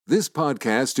This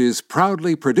podcast is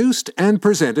proudly produced and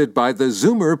presented by the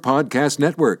Zoomer Podcast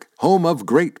Network, home of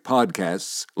great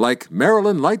podcasts like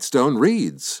Marilyn Lightstone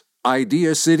Reads,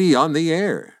 Idea City on the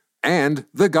Air, and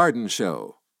The Garden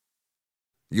Show.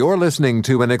 You're listening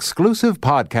to an exclusive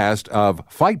podcast of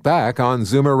Fight Back on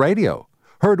Zoomer Radio,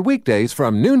 heard weekdays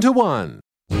from noon to 1.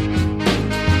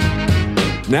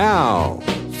 Now,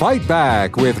 Fight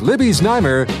Back with Libby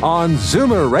Znaimer on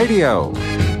Zoomer Radio.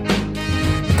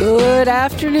 Good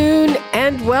afternoon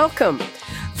and welcome.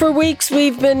 For weeks,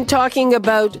 we've been talking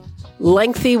about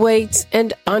lengthy waits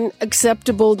and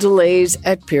unacceptable delays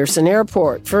at Pearson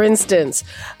Airport. For instance,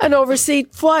 an overseas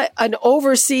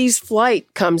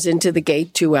flight comes into the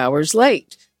gate 2 hours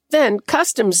late. Then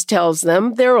Customs tells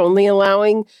them they're only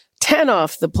allowing 10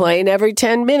 off the plane every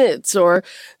 10 minutes or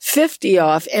 50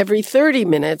 off every 30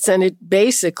 minutes. And it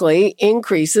basically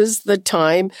increases the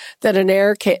time that an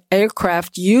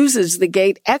aircraft uses the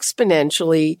gate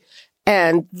exponentially.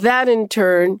 And that in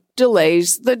turn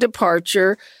delays the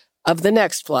departure of the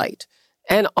next flight.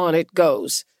 And on it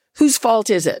goes. Whose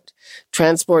fault is it?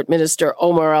 Transport Minister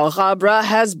Omar Alghabra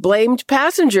has blamed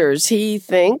passengers. He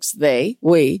thinks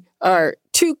we are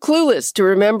too clueless to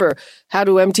remember how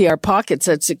to empty our pockets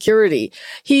at security.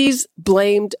 He's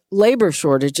blamed labor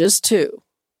shortages too.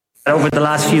 Over the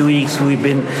last few weeks, we've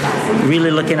been really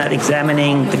looking at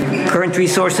examining the current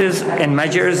resources and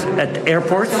measures at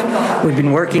airports. We've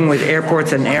been working with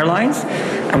airports and airlines,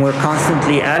 and we're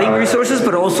constantly adding resources,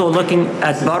 but also looking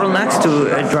at bottlenecks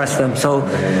to address them. So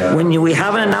when we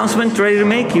have an announcement ready to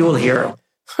make, you will hear.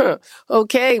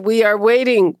 Okay, we are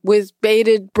waiting with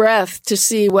bated breath to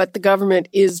see what the government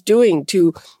is doing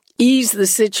to ease the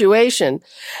situation.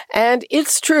 And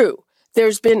it's true.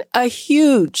 There's been a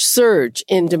huge surge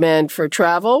in demand for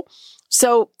travel.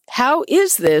 So how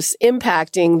is this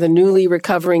impacting the newly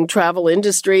recovering travel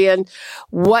industry? And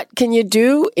what can you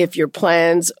do if your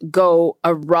plans go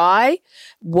awry?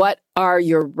 What are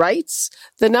your rights?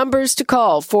 The numbers to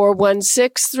call,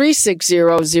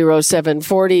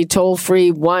 416-360-0740, toll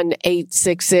free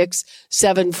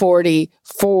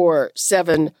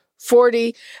 1-866-740-4740.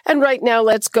 And right now,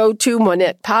 let's go to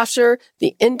Monette Pasher,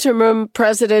 the interim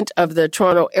president of the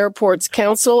Toronto Airports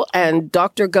Council, and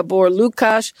Dr. Gabor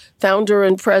Lukash, founder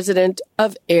and president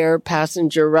of Air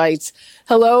Passenger Rights.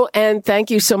 Hello, and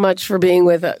thank you so much for being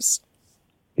with us.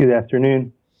 Good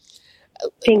afternoon.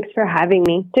 Thanks for having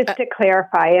me. Just to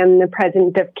clarify, I'm the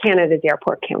president of Canada's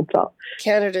Airport Council.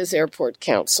 Canada's Airport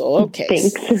Council. Okay.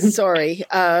 Thanks. Sorry.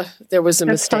 There was a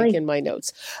mistake in my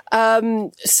notes.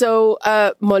 So,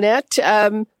 Monette,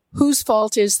 whose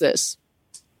fault is this?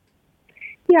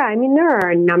 Yeah, I mean, there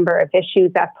are a number of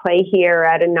issues at play here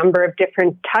at a number of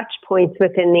different touch points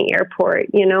within the airport.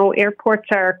 You know, airports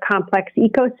are complex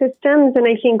ecosystems, and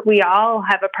I think we all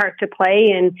have a part to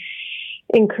play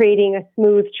in creating a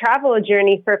smooth travel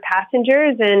journey for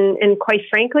passengers. And quite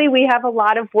frankly, we have a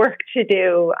lot of work to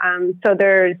do. So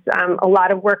there's a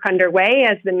lot of work underway,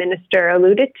 as the minister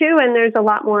alluded to, and there's a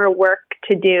lot more work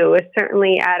to do,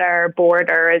 certainly at our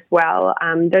border as well.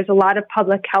 There's a lot of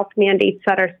public health mandates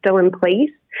that are still in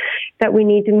place that we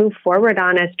need to move forward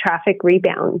on as traffic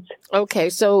rebounds. Okay,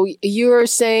 so you're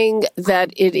saying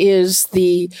that it is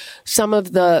some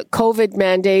of the COVID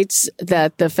mandates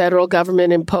that the federal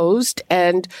government imposed,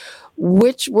 and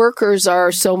which workers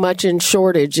are so much in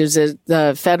shortage? Is it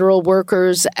the federal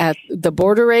workers at the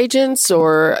border agents,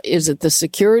 or is it the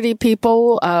security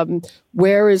people?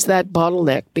 Where is that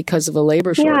bottleneck because of a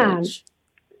labor shortage? Yeah.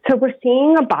 So we're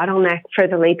seeing a bottleneck for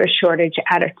the labor shortage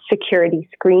at a security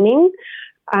screening.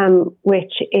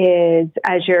 Which is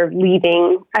as you're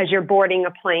boarding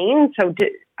a plane. So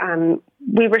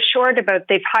we were short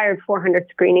they've hired 400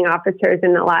 screening officers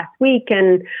in the last week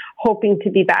and hoping to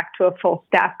be back to a full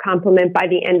staff complement by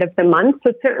the end of the month.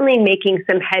 So certainly making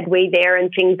some headway there, and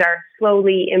things are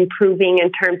slowly improving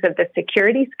in terms of the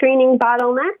security screening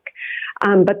bottleneck.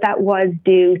 But that was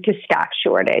due to staff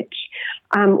shortage.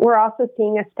 We're also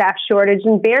seeing a staff shortage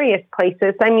in various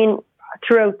places. I mean,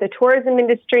 throughout the tourism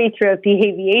industry, throughout the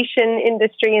aviation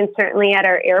industry, and certainly at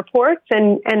our airports.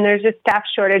 And there's a staff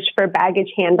shortage for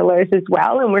baggage handlers as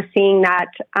well. And we're seeing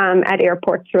that at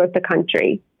airports throughout the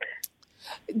country.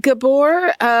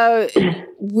 Gabor,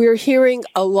 we're hearing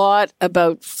a lot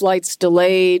about flights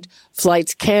delayed,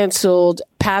 flights canceled,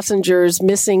 passengers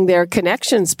missing their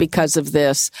connections because of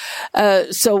this.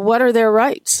 So what are their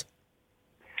rights?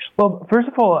 Well, first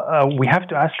of all, we have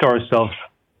to ask ourselves,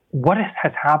 what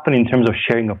has happened in terms of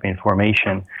sharing of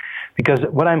information? Because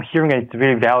what I'm hearing is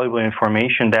very valuable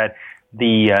information that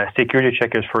the security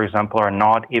checkers, for example, are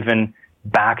not even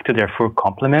back to their full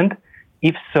complement.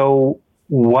 If so,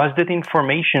 was that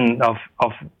information of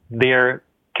their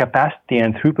capacity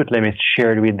and throughput limits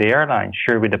shared with the airline,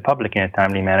 shared with the public in a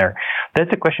timely manner?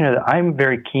 That's a question that I'm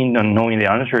very keen on knowing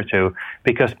the answer to,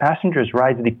 because passengers'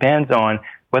 rights depends on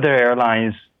whether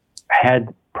airlines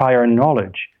had prior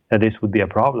knowledge that this would be a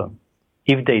problem.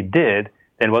 If they did,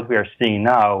 then what we are seeing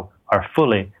now are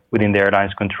fully within the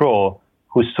airline's control,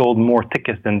 who sold more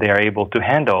tickets than they are able to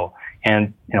handle.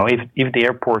 And if the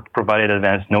airport provided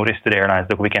advance notice to the airlines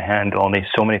that we can handle only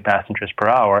so many passengers per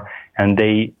hour, and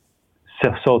they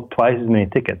sold twice as many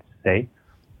tickets, say,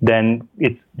 then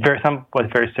it's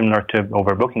somewhat very similar to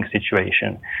overbooking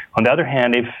situation. On the other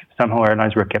hand, if somehow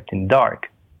airlines were kept in dark,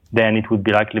 then it would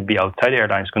likely be outside the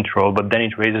airline's control, but then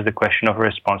it raises the question of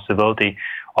responsibility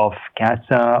of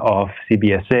CATSA, of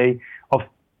CBSA, of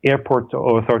airport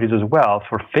authorities as well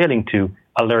for failing to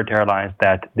alert airlines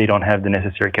that they don't have the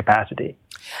necessary capacity.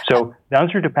 So the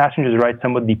answer to passengers' rights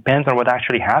somewhat depends on what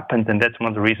actually happens, and that's one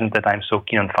of the reasons that I'm so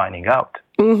keen on finding out.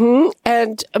 Mm-hmm.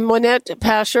 And Monette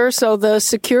Pasher, so the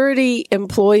security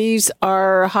employees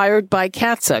are hired by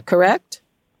CATSA, correct?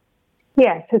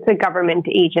 Yes, it's a government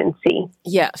agency.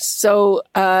 Yes. So,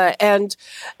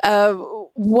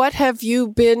 what have you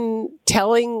been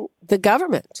telling the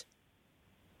government?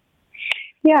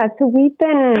 Yeah, so we've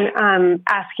been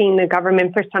asking the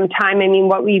government for some time. I mean,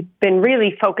 what we've been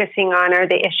really focusing on are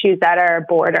the issues at our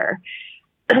border.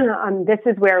 This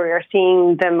is where we are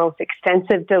seeing the most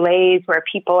extensive delays, where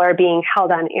people are being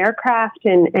held on aircraft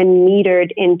and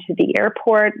metered into the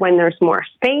airport when there's more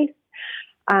space.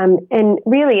 And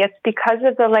really, it's because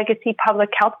of the legacy public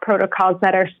health protocols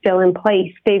that are still in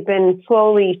place. They've been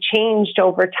slowly changed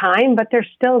over time, but they're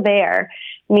still there,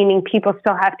 meaning people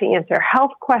still have to answer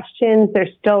health questions.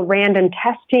 There's still random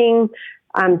testing,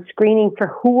 screening for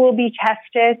who will be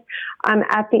tested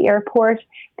at the airport.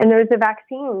 And there's a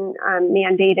vaccine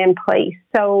mandate in place.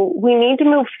 So we need to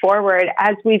move forward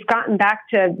as we've gotten back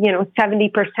to,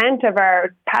 70% of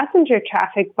our passenger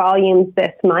traffic volumes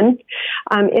this month.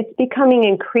 It's becoming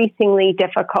increasingly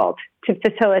difficult to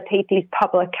facilitate these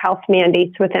public health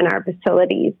mandates within our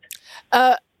facilities.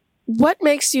 What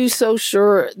makes you so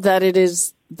sure that it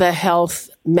is the health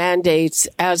mandates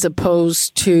as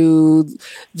opposed to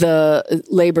the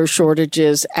labor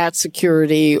shortages at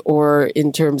security or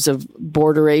in terms of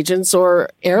border agents or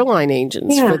airline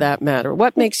agents for that matter?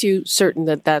 What makes you certain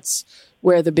that that's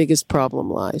where the biggest problem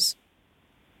lies?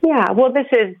 Yeah, well, this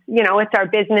is, it's our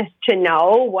business to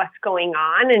know what's going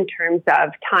on in terms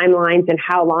of timelines and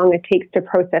how long it takes to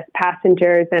process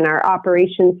passengers, and our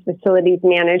operations facilities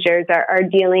managers are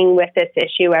dealing with this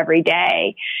issue every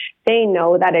day. They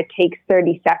know that it takes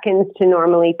 30 seconds to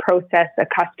normally process a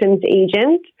customs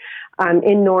agent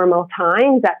in normal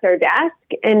times at their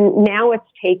desk, and now it's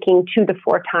taking 2 to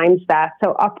 4 times that,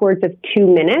 so upwards of 2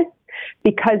 minutes,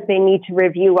 because they need to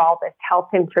review all this health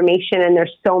information, and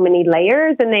there's so many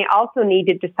layers, and they also need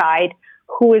to decide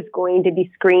who is going to be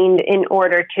screened in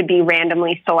order to be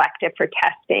randomly selected for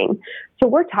testing. So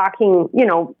we're talking,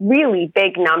 really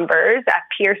big numbers. At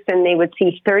Pearson, they would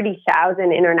see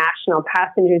 30,000 international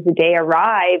passengers a day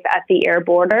arrive at the air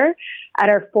border. At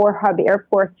our 4 hub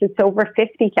airports, it's over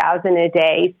 50,000 a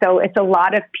day. So it's a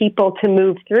lot of people to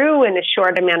move through in a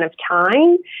short amount of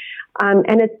time.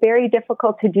 And it's very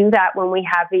difficult to do that when we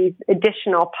have these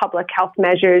additional public health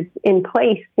measures in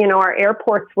place. Our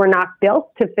airports were not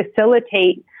built to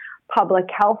facilitate public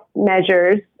health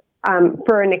measures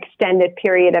for an extended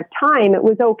period of time. It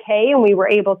was okay, and we were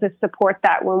able to support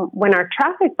that when our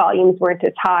traffic volumes weren't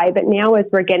as high. But now, as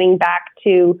we're getting back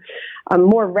to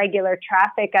more regular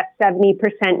traffic at 70%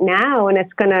 now, and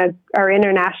our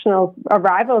international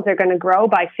arrivals are going to grow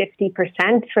by 50%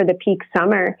 for the peak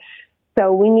summer.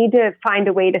 So we need to find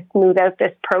a way to smooth out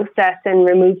this process and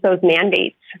remove those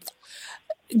mandates.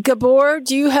 Gabor,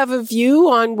 do you have a view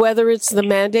on whether it's the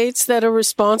mandates that are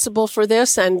responsible for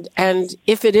this? And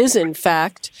if it is, in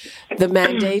fact, the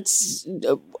mandates,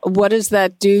 what does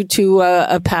that do to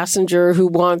a passenger who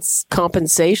wants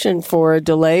compensation for a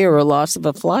delay or a loss of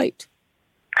a flight?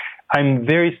 I'm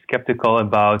very skeptical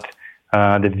about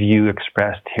the view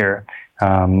expressed here.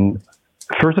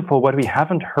 First of all, what we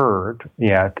haven't heard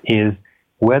yet is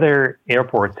whether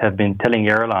airports have been telling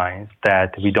airlines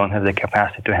that we don't have the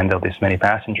capacity to handle this many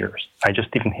passengers. I just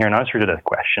didn't hear an answer to that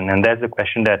question. And that's the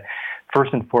question that,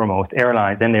 first and foremost,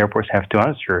 airlines and airports have to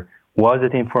answer. Was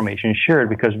that information shared?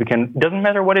 Because it doesn't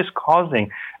matter what is causing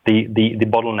the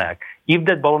bottleneck. If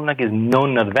that bottleneck is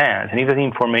known in advance, and if that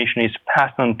information is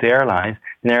passed on to airlines,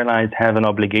 then airlines have an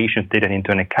obligation to take that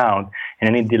into an account,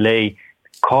 and any delay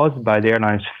caused by the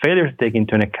airline's failure to take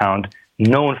into account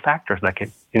known factors, like a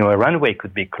runway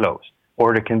could be closed,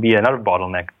 or there can be another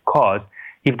bottleneck caused.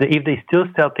 If they still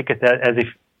sell tickets as if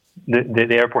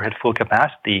the airport had full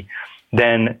capacity,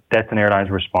 then that's an airline's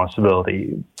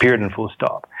responsibility, period and full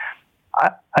stop.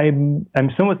 I'm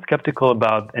somewhat skeptical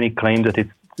about any claim that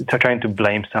it's trying to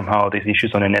blame somehow these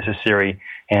issues on unnecessary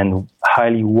and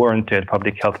highly warranted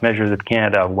public health measures that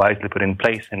Canada wisely put in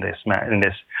place in this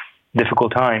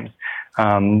difficult times.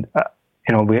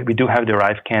 We do have the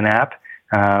ArriveCan app.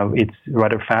 It's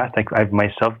rather fast. I've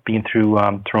myself been through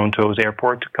Toronto's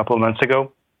airport a couple of months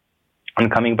ago. I'm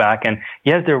coming back, and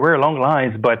yes, there were long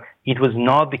lines, but it was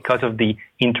not because of the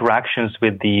interactions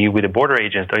with the border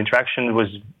agents. The interaction was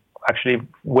actually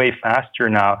way faster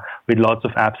now with lots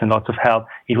of apps and lots of help.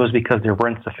 It was because there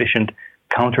weren't sufficient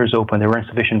counters open. There weren't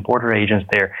sufficient border agents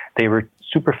there. They were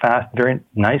super fast, very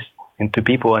nice to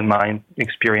people in my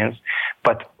experience,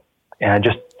 but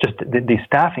just the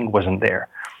staffing wasn't there.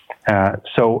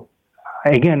 So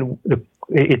again,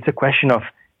 it's a question of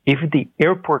if the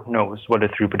airport knows what the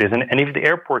throughput is, and if the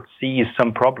airport sees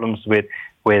some problems with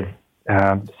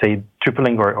say,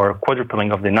 tripling or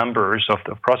quadrupling of the numbers of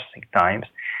the processing times,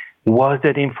 was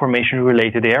that information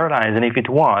related to the airlines? And if it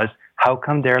was, how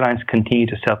come the airlines continue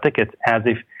to sell tickets as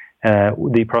if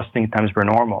the processing times were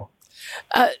normal?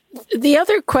 The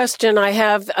other question I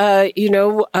have,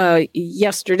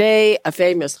 yesterday a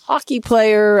famous hockey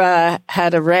player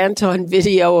had a rant on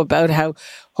video about how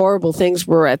horrible things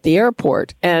were at the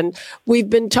airport. And we've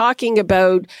been talking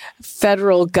about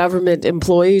federal government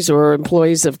employees or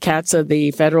employees of CATSA,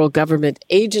 the federal government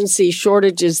agency,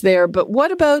 shortages there. But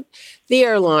what about the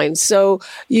airlines? So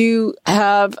you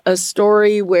have a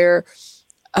story where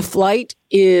a flight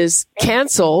is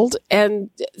canceled and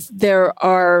there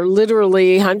are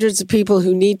literally hundreds of people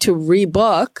who need to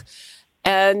rebook.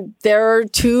 And there are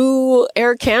 2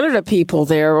 Air Canada people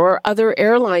there or other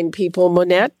airline people.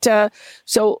 Monette,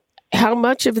 so how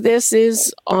much of this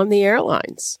is on the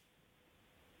airlines?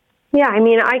 Yeah, I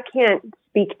mean, I can't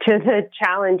speak to the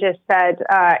challenges that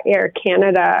Air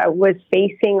Canada was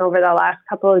facing over the last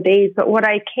couple of days. But what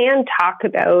I can talk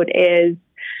about is,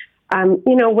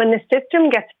 when the system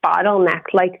gets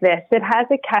bottlenecked like this, it has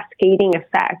a cascading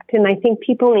effect. And I think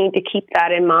people need to keep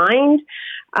that in mind.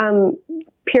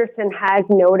 Pearson has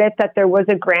noted that there was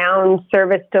a ground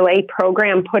service delay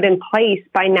program put in place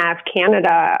by NAV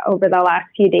Canada over the last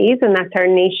few days, and that's our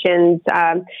nation's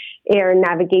air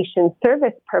navigation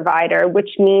service provider, which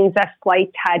means that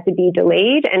flights had to be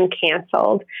delayed and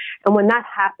canceled. And when that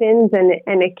happens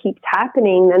and it keeps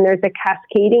happening, then there's a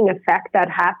cascading effect that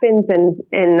happens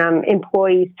in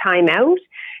employees' time out,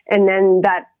 and then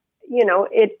that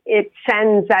it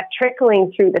sends that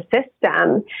trickling through the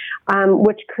system,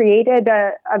 which created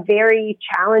a very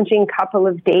challenging couple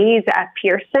of days at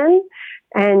Pearson.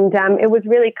 And it was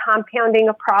really compounding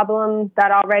a problem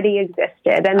that already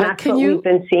existed. And that's what we've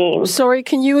been seeing. Sorry,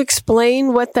 can you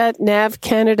explain what that NAV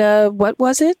Canada, what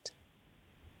was it?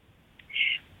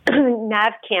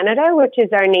 NAV Canada, which is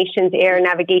our nation's air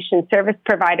navigation service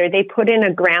provider, they put in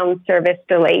a ground service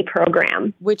delay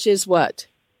program. Which is what?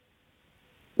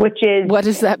 What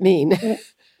does that mean?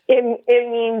 It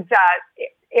means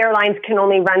airlines can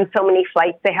only run so many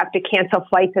flights. They have to cancel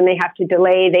flights and they have to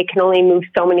delay. They can only move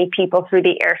so many people through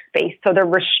the airspace. So they're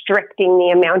restricting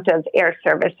the amount of air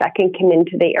service that can come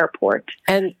into the airport.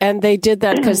 And they did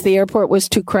that because the airport was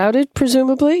too crowded,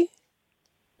 presumably?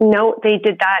 No, they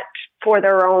did that for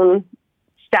their own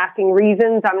staffing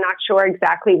reasons. I'm not sure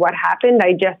exactly what happened.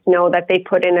 I just know that they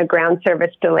put in a ground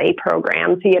service delay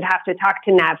program. So you'd have to talk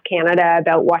to NAV Canada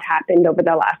about what happened over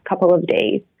the last couple of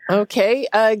days. Okay.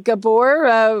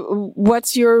 Gabor,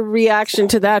 what's your reaction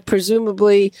to that?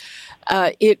 Presumably,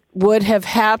 it would have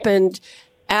happened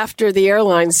after the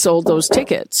airlines sold those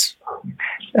tickets.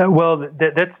 That's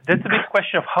a big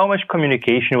question of how much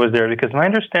communication was there, because my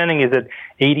understanding is that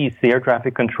ATC, air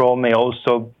traffic control, may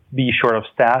also be short of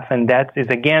staff, and that is,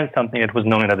 again, something that was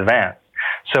known in advance.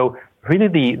 So really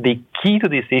the key to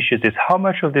these issues is how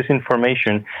much of this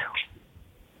information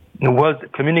was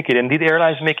communicated, and did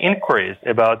airlines make inquiries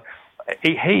about,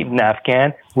 hey,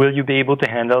 NAVCAN, will you be able to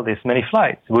handle this many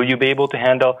flights? Will you be able to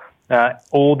handle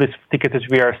all these tickets that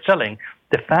we are selling?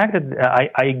 The fact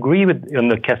that I agree with on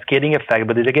the cascading effect,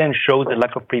 but it again shows the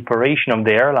lack of preparation of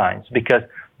the airlines, because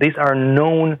these are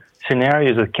known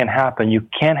scenarios that can happen. You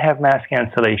can have mass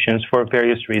cancellations for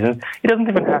various reasons. It doesn't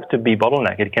even have to be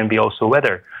bottleneck. It can be also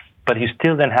weather. But you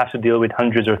still then have to deal with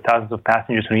hundreds or thousands of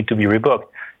passengers who need to be rebooked.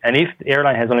 And if the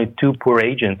airline has only 2 poor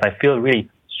agents, I feel really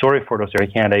sorry for those Air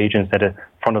Canada agents at the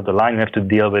front of the line who have to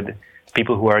deal with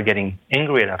people who are getting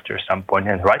angry after some point,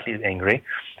 and rightly angry.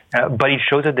 But it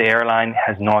shows that the airline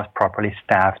has not properly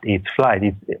staffed its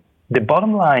flight. The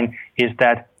bottom line is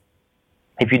that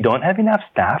if you don't have enough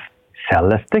staff, sell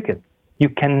less tickets. You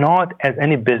cannot, as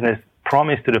any business,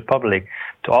 promise to the public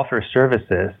to offer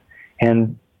services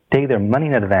and take their money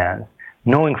in advance,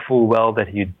 knowing full well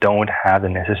that you don't have the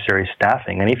necessary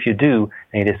staffing. And if you do,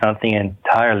 then it is something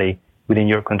entirely within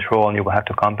your control, and you will have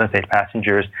to compensate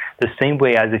passengers the same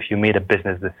way as if you made a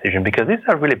business decision, because these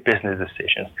are really business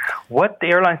decisions. What the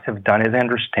airlines have done, as I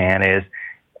understand, is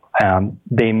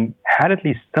they had at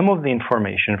least some of the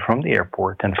information from the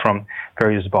airport and from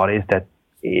various bodies that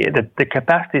the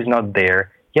capacity is not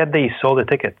there, yet they sold the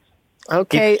tickets.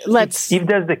 Okay, if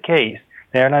that's the case,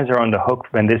 the airlines are on the hook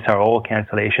when these are all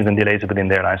cancellations and delays within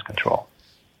the airline's control.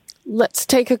 Let's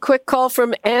take a quick call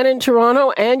from Anne in Toronto.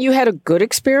 Anne, you had a good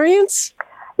experience?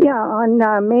 Yeah, on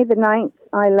May the 9th,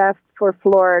 I left for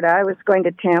Florida. I was going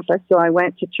to Tampa, so I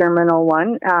went to Terminal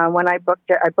 1. When I booked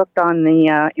it, I booked on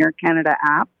the Air Canada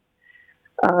app.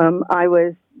 I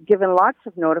was given lots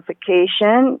of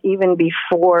notification even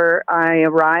before I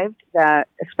arrived, that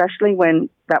especially when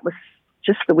that was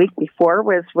just the week before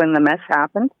was when the mess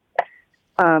happened.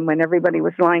 When everybody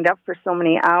was lined up for so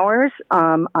many hours,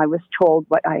 I was told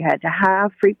what I had to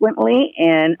have frequently,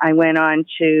 and I went on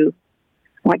to,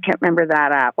 I can't remember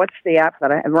that app. What's the app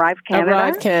that I, Arrive Canada?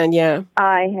 Arrive Can, yeah.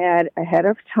 I had ahead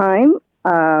of time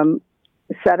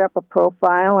set up a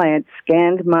profile. I had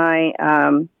scanned my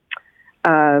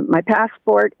my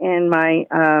passport and my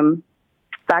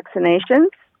vaccinations,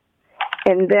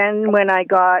 and then when I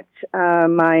got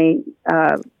my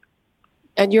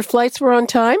and your flights were on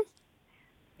time?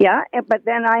 Yeah, but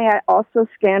then I had also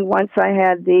scanned once I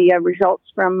had the results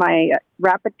from my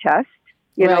rapid test.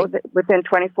 You know, within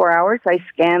 24 hours, I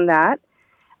scanned that,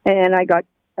 and I got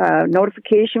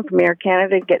notification from Air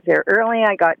Canada to get there early.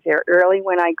 I got there early.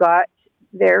 When I got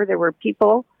there, there were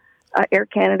people, Air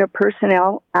Canada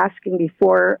personnel, asking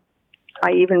before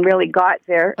I even really got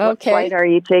there, what flight are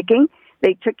you taking?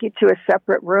 They took you to a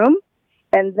separate room,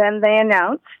 and then they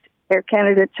announced, Air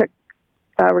Canada took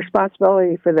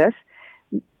responsibility for this.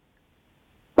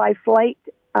 By flight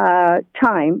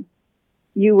time,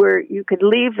 you could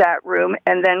leave that room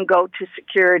and then go to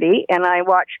security. And I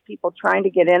watched people trying to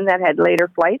get in that had later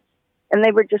flights, and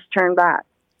they were just turned back.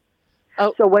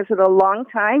 Oh. So was it a long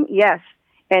time? Yes.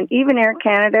 And even Air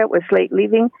Canada was late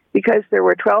leaving because there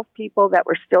were 12 people that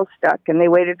were still stuck, and they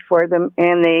waited for them,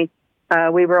 and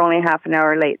we were only half an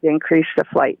hour late. They increased the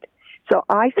flight. So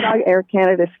I saw Air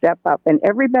Canada step up, and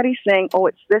everybody's saying, oh,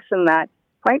 it's this and that.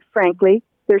 Quite frankly,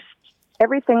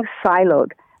 everything's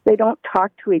siloed. They don't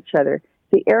talk to each other.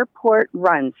 The airport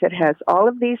runs. It has all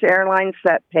of these airlines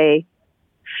that pay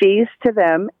fees to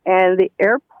them, and the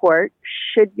airport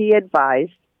should be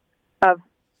advised of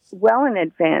well in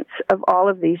advance of all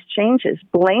of these changes.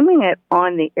 Blaming it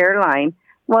on the airline,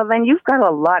 well, then you've got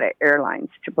a lot of airlines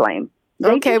to blame.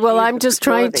 Okay, well, I'm just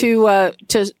trying to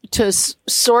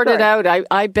sort it out.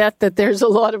 I bet that there's a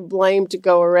lot of blame to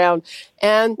go around.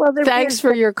 And thanks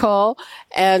for your call.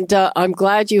 And I'm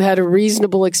glad you had a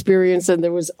reasonable experience and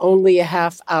there was only a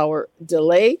half-hour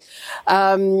delay.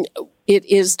 It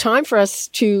is time for us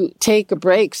to take a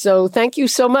break. So thank you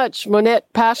so much,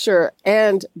 Monette Pasher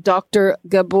and Dr.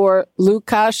 Gabor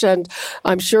Lukash. And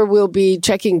I'm sure we'll be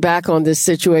checking back on this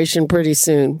situation pretty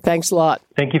soon. Thanks a lot.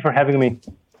 Thank you for having me.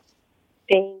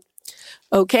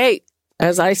 Okay,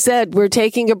 as I said, we're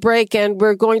taking a break and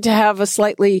we're going to have a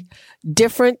slightly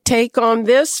different take on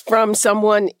this from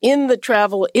someone in the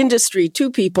travel industry.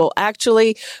 Two people,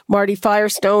 actually, Marty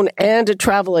Firestone and a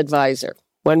travel advisor,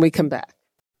 when we come back.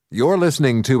 You're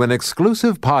listening to an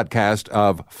exclusive podcast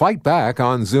of Fight Back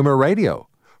on Zoomer Radio.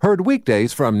 Heard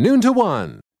weekdays from noon to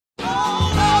 1.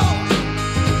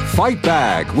 Fight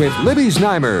Back with Libby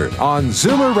Znaimer on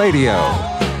Zoomer Radio.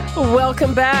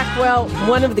 Welcome back. Well,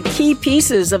 one of the key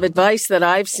pieces of advice that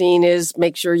I've seen is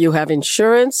make sure you have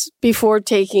insurance before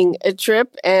taking a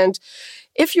trip. And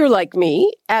if you're like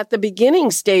me, at the beginning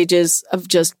stages of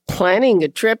just planning a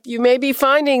trip, you may be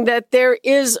finding that there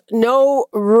is no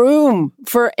room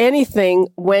for anything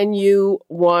when you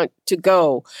want to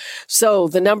go. So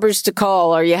the numbers to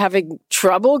call, are you having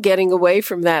trouble getting away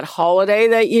from that holiday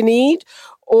that you need?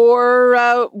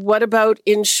 Or what about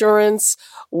insurance?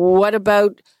 What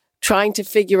about trying to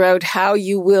figure out how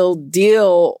you will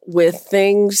deal with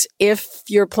things if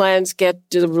your plans get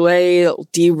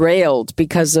derailed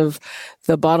because of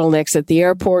the bottlenecks at the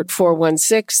airport?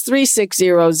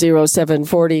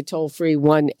 416-360-0740, toll free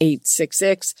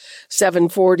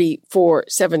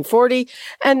 1-866-740-4740.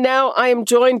 And now I am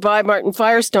joined by Martin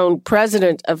Firestone,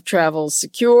 president of Travel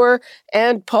Secure,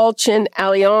 and Paul Chin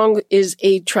Aliong is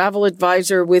a travel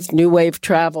advisor with New Wave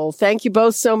Travel. Thank you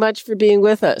both so much for being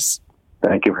with us.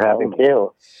 Thank you for having me.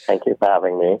 Thank you for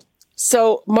having me.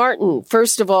 So, Martin,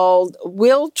 first of all,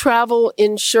 will travel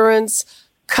insurance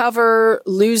cover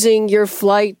losing your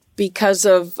flight because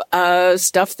of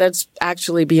stuff that's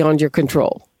actually beyond your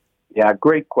control? Yeah,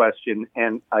 great question.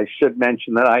 And I should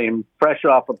mention that I am fresh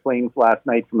off of planes last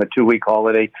night from a 2-week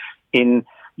holiday in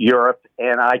Europe.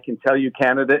 And I can tell you,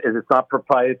 Canada is not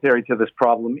proprietary to this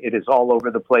problem. It is all over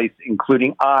the place,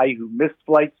 including I, who missed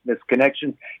flights, missed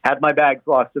connections, had my bags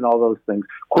lost and all those things.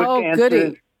 Quick answer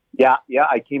is, yeah,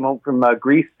 I came home from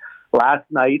Greece last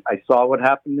night. I saw what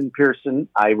happened in Pearson.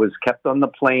 I was kept on the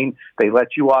plane. They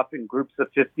let you off in groups of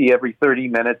 50 every 30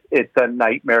 minutes. It's a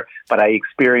nightmare. But I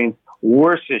experienced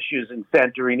worse issues in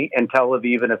Santorini and Tel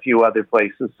Aviv and a few other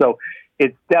places. So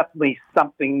it's definitely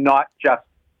something not just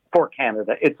for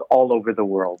Canada. It's all over the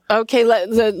world. Okay,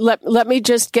 let me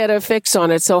just get a fix on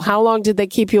it. So how long did they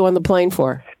keep you on the plane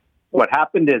for? What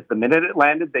happened is the minute it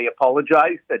landed, they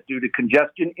apologized that due to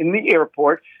congestion in the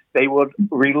airport, they would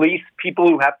release people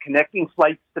who have connecting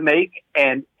flights to make,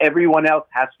 and everyone else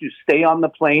has to stay on the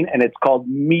plane. And it's called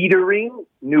metering,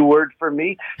 new word for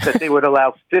me, that they would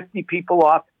allow 50 people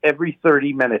off every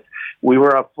 30 minutes. We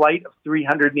were a flight of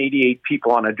 388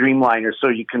 people on a Dreamliner, so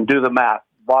you can do the math.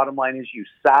 Bottom line is you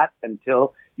sat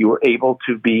until you were able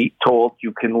to be told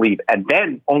you can leave. And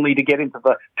then only to get into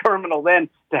the terminal then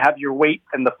to have your wait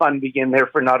and the fun begin there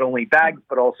for not only bags,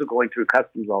 but also going through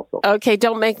customs also. Okay,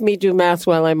 don't make me do math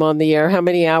while I'm on the air. How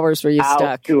many hours were you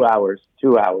stuck? 2 hours.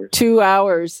 2 hours. 2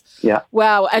 hours. Yeah.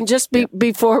 Wow. And just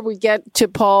before we get to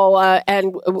Paul,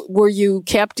 and were you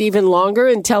kept even longer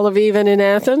in Tel Aviv and in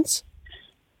Athens?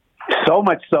 So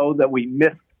much so that we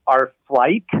missed our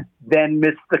flight, then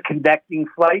missed the connecting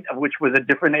flight, of which was a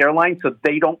different airline, so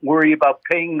they don't worry about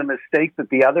paying the mistake that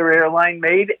the other airline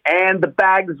made. And the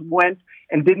bags went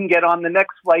and didn't get on the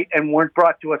next flight and weren't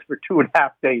brought to us for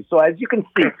 2.5 days. So as you can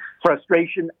see,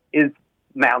 frustration is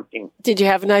mounting. Did you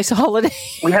have a nice holiday?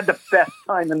 We had the best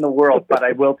time in the world, but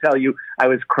I will tell you, I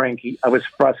was cranky. I was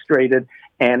frustrated.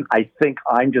 And I think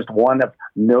I'm just one of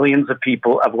millions of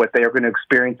people of what they are going to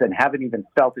experience and haven't even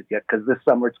felt it yet, because this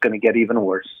summer it's going to get even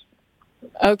worse.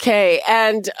 Okay.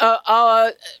 And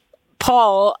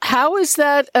Paul, how is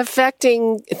that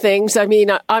affecting things? I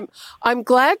mean, I'm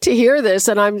glad to hear this,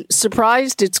 and I'm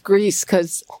surprised it's Greece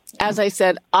because, as I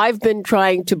said, I've been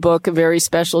trying to book a very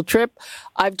special trip.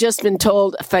 I've just been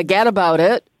told, forget about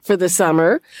it for the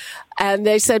summer. And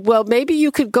they said, well, maybe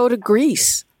you could go to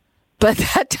Greece. But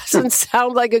that doesn't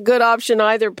sound like a good option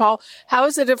either, Paul. How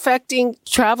is it affecting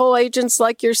travel agents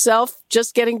like yourself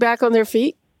just getting back on their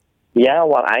feet? Yeah,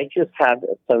 well, I just had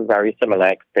some very similar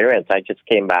experience. I just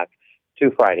came back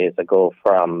 2 Fridays ago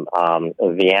from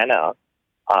Vienna,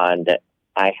 and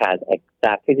I had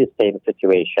exactly the same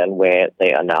situation where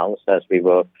they announced as we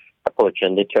were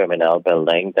approaching the terminal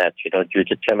building that, due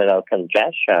to terminal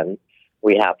congestion,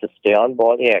 we have to stay on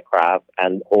board the aircraft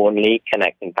and only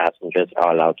connecting passengers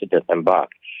are allowed to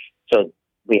disembark. So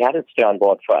we had to stay on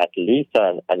board for at least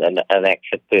an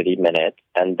extra 30 minutes.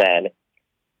 And then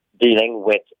dealing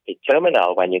with the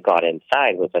terminal when you got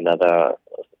inside was another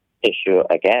issue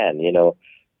again.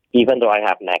 Even though I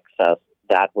have Nexus,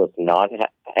 that was not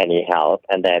any help.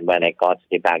 And then when I got to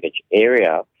the baggage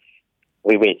area,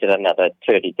 we waited another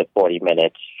 30 to 40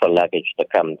 minutes for luggage to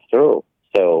come through.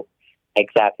 So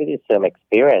exactly the same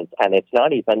experience, and it's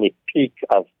not even the peak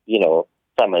of,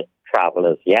 summer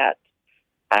travelers yet.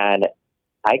 And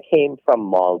I came from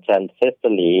Malta and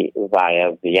Sicily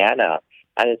via Vienna,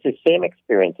 and it's the same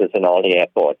experiences in all the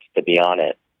airports, to be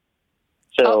honest.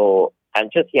 So,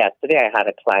 And just yesterday I had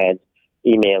a client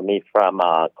email me from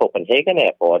Copenhagen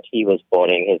Airport. He was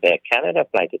boarding his Air Canada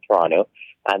flight to Toronto,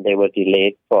 and they were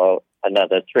delayed for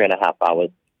another 3.5 hours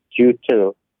due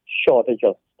to shortage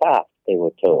of staff, they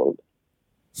were told.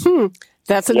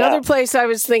 That's another place I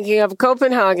was thinking of,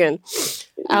 Copenhagen.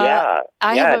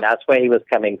 That's where he was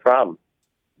coming from.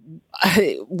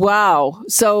 Wow.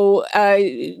 So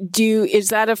is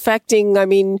that affecting,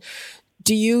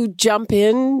 do you jump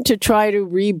in to try to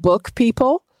rebook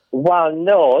people? Well,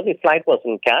 no, the flight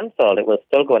wasn't canceled. It was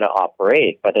still going to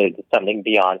operate, but it's something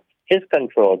beyond his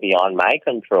control, beyond my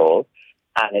control.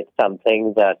 And it's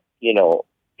something that,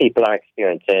 people are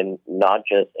experiencing not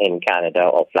just in Canada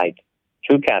or flights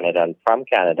to Canada and from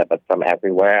Canada, but from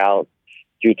everywhere else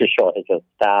due to shortage of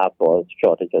staff or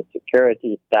shortage of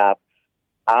security staff.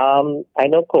 I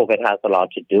know COVID has a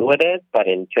lot to do with it, but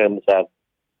in terms of,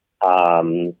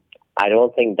 I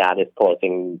don't think that is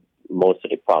causing most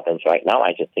of the problems right now.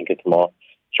 I just think it's more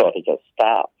shortage of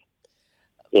staff.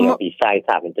 Besides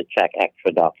having to check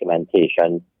extra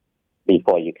documentation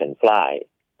before you can fly.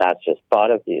 That's just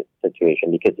part of the situation,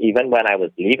 because even when I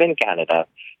was leaving Canada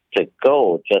to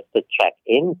go just to check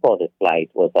in for the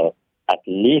flight was at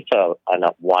least a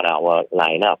 1 hour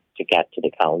lineup to get to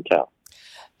the counter.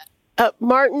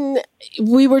 Martin,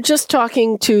 we were just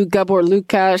talking to Gabor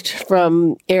Lukács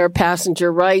from Air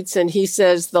Passenger Rights, and he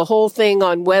says the whole thing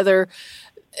on whether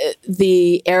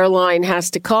the airline has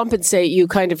to compensate you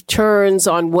kind of turns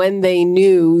on when they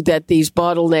knew that these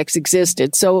bottlenecks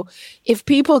existed. So if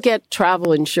people get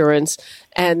travel insurance,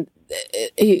 and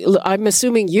I'm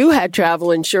assuming you had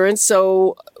travel insurance,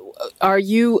 so are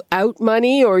you out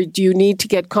money or do you need to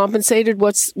get compensated?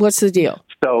 What's the deal?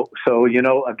 So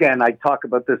again, I talk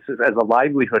about this as a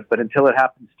livelihood, but until it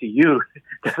happens to you,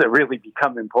 does it really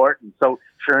become important? So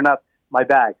sure enough, my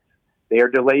bags, they are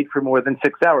delayed for more than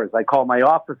 6 hours. I call my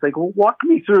office. They go, walk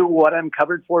me through what I'm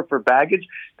covered for baggage.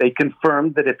 They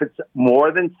confirmed that if it's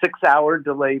more than 6 hour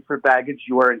delay for baggage,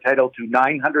 you are entitled to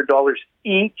 $900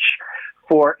 each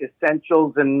for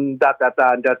essentials and da.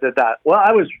 Well,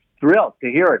 I was thrilled to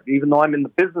hear it. Even though I'm in the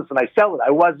business and I sell it, I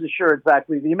wasn't sure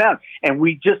exactly the amount. And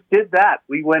we just did that.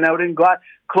 We went out and got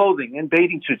clothing and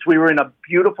bathing suits. We were in a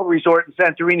beautiful resort in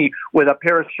Santorini with a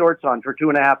pair of shorts on for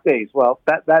 2.5 days. Well,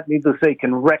 that needless to say,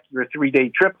 can wreck your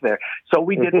 3-day trip there. So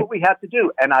we did what we had to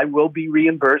do. And I will be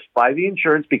reimbursed by the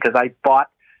insurance because I bought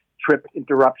trip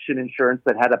interruption insurance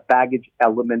that had a baggage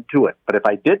element to it. But if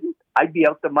I didn't, I'd be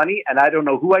out the money, and I don't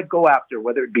know who I'd go after,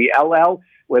 whether it be LL,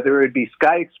 whether it be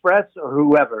Sky Express, or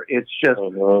whoever. It's just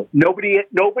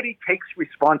nobody takes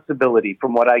responsibility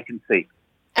from what I can see.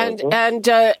 And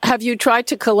have you tried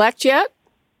to collect yet?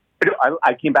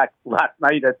 I came back last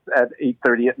night at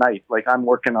 8:30 at night. Like, I'm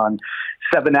working on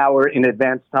 7 hour in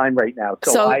advance time right now.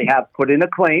 So I have put in a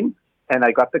claim. And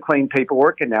I got the claim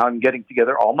paperwork, and now I'm getting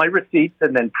together all my receipts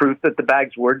and then proof that the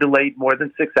bags were delayed more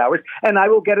than 6 hours, and I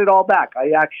will get it all back.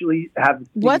 I actually have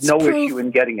no issue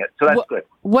in getting it, so that's good.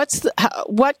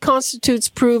 What constitutes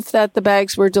proof that the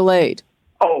bags were delayed?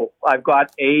 Oh, I've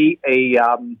got a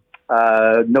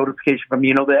notification from,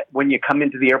 that when you come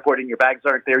into the airport and your bags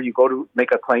aren't there, you go to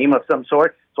make a claim of some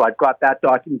sort. So I've got that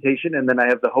documentation, and then I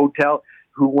have the hotel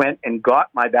who went and got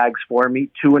my bags for me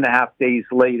 2.5 days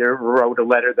later, wrote a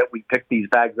letter that we picked these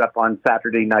bags up on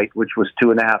Saturday night, which was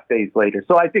 2.5 days later.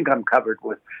 So I think I'm covered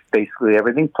with basically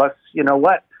everything. Plus, you know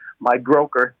what? My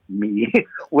broker, me,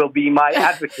 will be my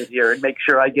advocate here and make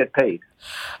sure I get paid.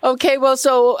 Okay, well,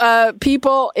 so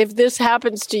people, if this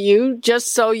happens to you,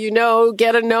 just so you know,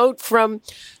 get a note from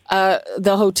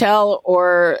the hotel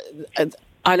or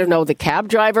I don't know, the cab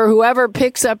driver, whoever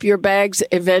picks up your bags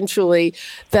eventually,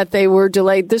 that they were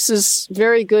delayed. This is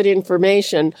very good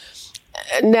information.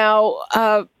 Now,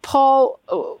 Paul,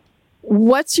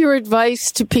 what's your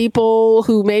advice to people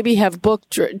who maybe have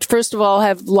booked, first of all,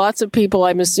 have lots of people,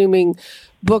 I'm assuming,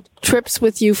 booked trips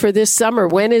with you for this summer?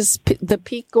 When is the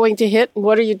peak going to hit, and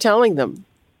what are you telling them?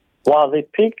 Well, the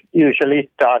peak usually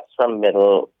starts from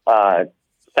middle,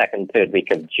 second, third week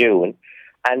of June.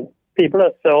 And people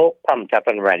are so pumped up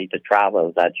and ready to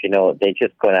travel that, they're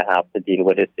just going to have to deal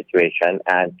with this situation.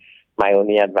 And my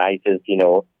only advice is,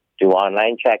 do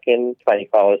online check-in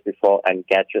 24 hours before and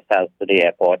get yourself to the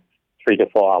airport 3 to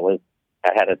 4 hours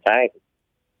ahead of time.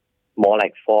 More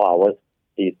like 4 hours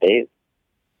these days.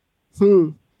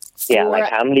 Yeah,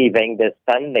 like I'm leaving this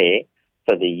Sunday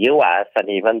for the U.S., and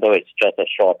even though it's just a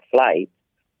short flight,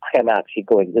 I am actually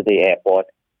going to the airport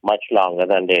much longer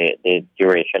than the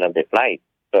duration of the flight.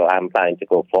 So I'm planning to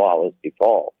go 4 hours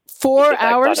before. 4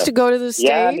 hours to go to the States?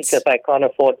 Yeah, because I can't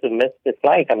afford to miss the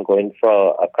flight. I'm going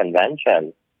for a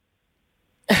convention.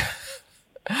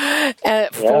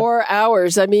 4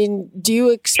 hours. I mean, do you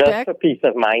expect... Just for peace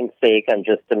of mind's sake, and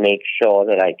just to make sure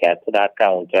that I get to that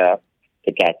counter,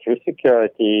 to get through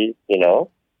security,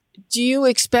 Do you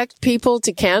expect people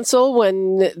to cancel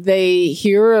when they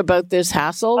hear about this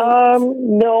hassle?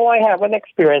 No, I haven't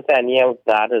experienced any of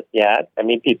that as yet. I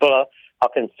mean, people are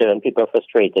concerned, people are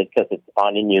frustrated because it's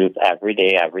on the news every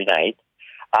day, every night.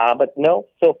 But no,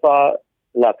 so far,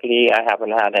 luckily, I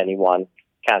haven't had anyone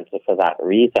cancel for that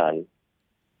reason.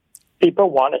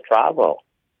 People want to travel.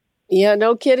 Yeah,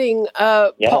 no kidding.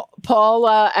 Paul,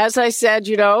 as I said,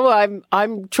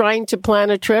 I'm trying to plan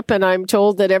a trip, and I'm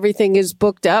told that everything is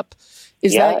booked up.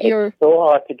 Is that your... It's so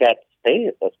hard to get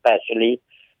space, especially,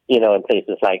 in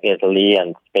places like Italy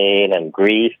and Spain and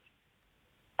Greece.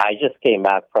 I just came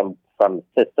back from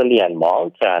Sicily and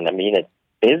Malta, and I mean, it's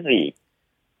busy.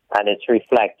 And it's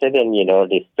reflected in,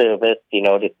 the service,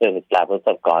 the service levels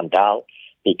have gone down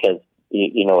because,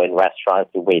 in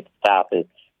restaurants, the wait staff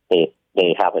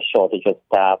they have a shortage of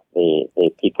staff.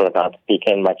 The people are not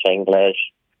speaking much English.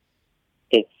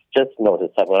 It's just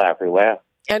noticeable everywhere.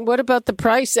 And what about the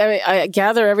price? I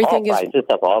gather everything prices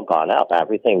have all gone up.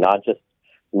 Everything, not just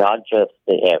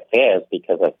the airfares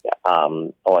because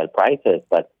of oil prices,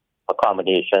 but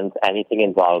accommodations, anything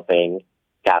involving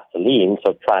gasoline,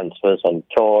 so transfers and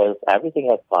tours, everything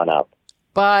has gone up.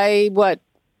 By what,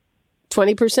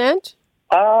 20%?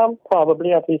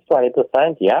 Probably at least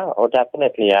 20%, yeah. Oh,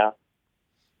 definitely, yeah.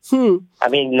 I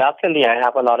mean, luckily, I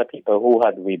have a lot of people who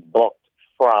had rebooked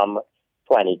from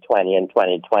 2020 and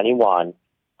 2021.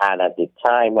 And at the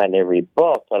time when they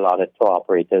rebooked, a lot of tour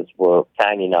operators were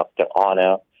kind enough to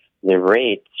honor the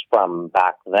rates from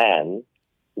back then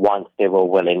once they were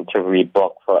willing to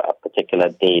rebook for a particular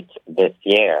date this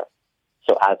year.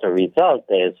 So as a result,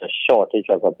 there's a shortage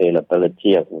of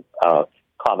availability of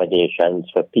accommodations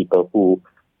for people who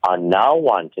are now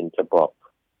wanting to book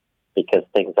because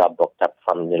things are booked up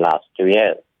from the last 2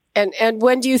 years. And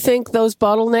when do you think those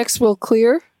bottlenecks will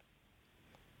clear?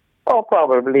 Oh,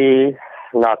 probably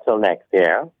not till next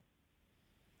year.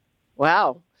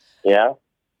 Wow. Yeah.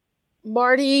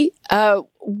 Marty,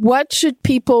 what should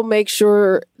people make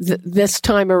sure this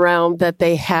time around that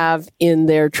they have in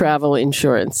their travel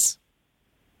insurance?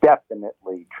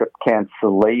 Definitely trip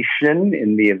cancellation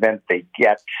in the event they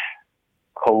get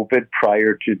COVID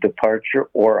prior to departure,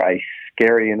 or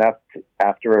scary enough,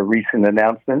 after a recent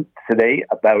announcement today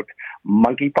about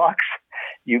monkeypox,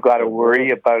 you got to worry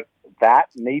about that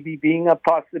maybe being a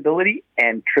possibility,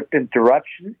 and trip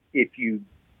interruption if you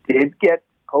did get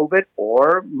COVID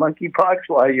or monkeypox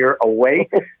while you're away.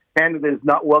 Canada is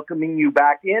not welcoming you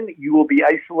back in. You will be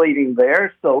isolating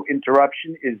there, so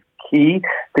interruption is key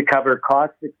to cover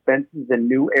costs, expenses, and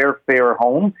new airfare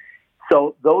home.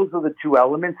 So those are the two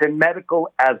elements, and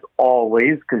medical as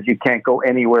always, because you can't go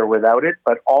anywhere without it.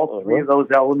 But all three of those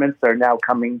elements are now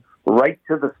coming right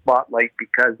to the spotlight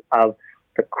because of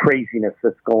the craziness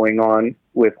that's going on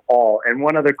with all. And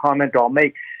one other comment I'll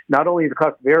make, not only the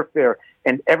cost of airfare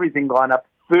and everything gone up,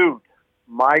 food,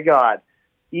 my God,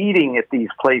 eating at these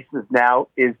places now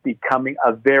is becoming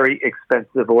a very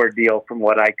expensive ordeal from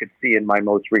what I could see in my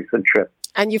most recent trip.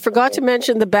 And you forgot to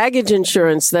mention the baggage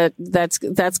insurance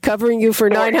that's covering you for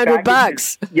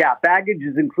 $900. Yeah, baggage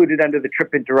is included under the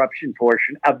trip interruption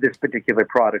portion of this particular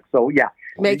product. So yeah,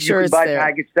 make sure it's there. there. You can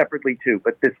buy baggage separately too,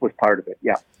 but this was part of it.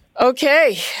 Yeah.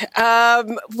 Okay.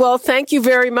 Well, thank you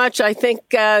very much. I think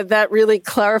that really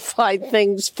clarified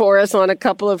things for us on a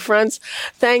couple of fronts.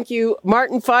 Thank you,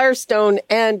 Martin Firestone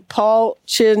and Paul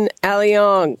Chin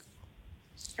Aliong.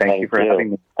 Thank you for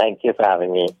having me. Thank you for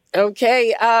having me.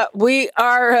 Okay. We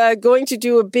are going to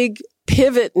do a big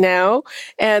pivot now,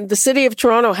 and the City of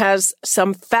Toronto has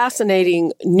some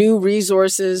fascinating new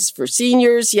resources for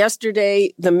seniors.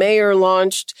 Yesterday, the mayor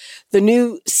launched the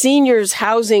new Seniors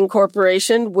Housing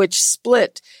Corporation, which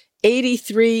split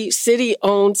 83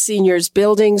 city-owned seniors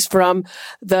buildings from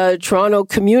the Toronto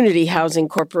Community Housing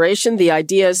Corporation. The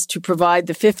idea is to provide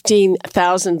the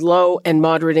 15,000 low and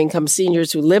moderate income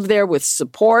seniors who live there with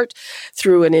support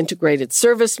through an integrated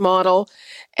service model.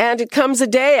 And it comes a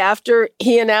day after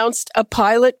he announced a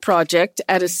pilot project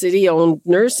at a city-owned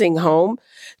nursing home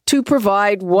to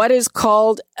provide what is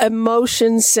called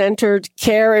emotion-centered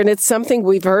care. And it's something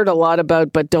we've heard a lot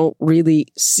about, but don't really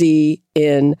see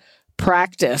in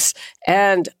practice.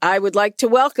 And I would like to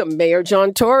welcome Mayor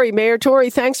John Tory. Mayor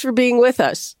Tory, thanks for being with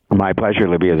us. My pleasure,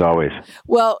 Libby, as always.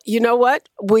 Well, you know what?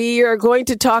 We are going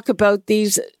to talk about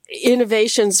these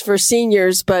innovations for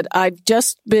seniors, but I've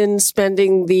just been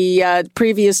spending the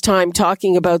previous time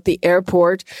talking about the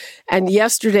airport. And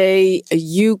yesterday,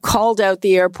 you called out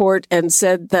the airport and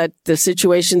said that the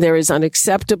situation there is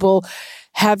unacceptable.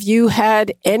 Have you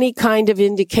had any kind of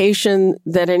indication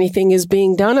that anything is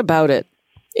being done about it?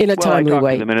 In a timely way. I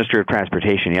talked to the Minister of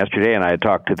Transportation yesterday, and I had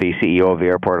talked to the CEO of the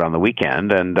airport on the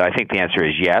weekend, and I think the answer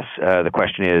is yes. The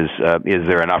question is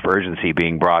there enough urgency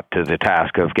being brought to the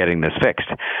task of getting this fixed?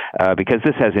 Because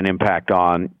this has an impact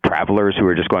on travelers who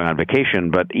are just going on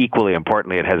vacation, but equally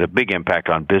importantly, it has a big impact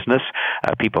on business,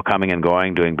 people coming and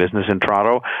going, doing business in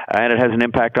Toronto, and it has an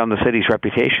impact on the city's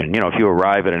reputation. You know, if you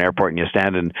arrive at an airport and you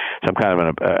stand in some kind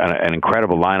of an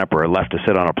incredible lineup or are left to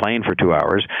sit on a plane for 2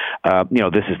 hours,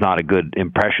 this is not a good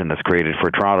impression that's created for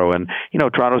Toronto. And,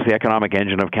 Toronto's the economic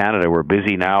engine of Canada. We're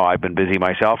busy now. I've been busy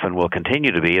myself and will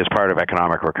continue to be as part of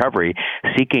economic recovery,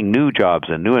 seeking new jobs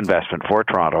and new investment for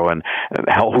Toronto, and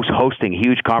hosting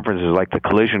huge conferences like the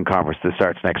Collision Conference that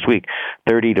starts next week.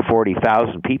 30 to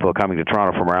 40,000 people coming to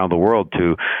Toronto from around the world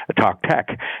to talk tech.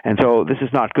 And so this is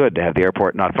not good to have the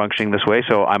airport not functioning this way.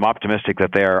 So I'm optimistic that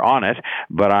they are on it,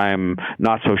 but I'm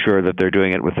not so sure that they're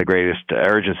doing it with the greatest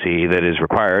urgency that is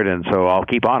required. And so I'll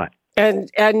keep on it. And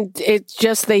it's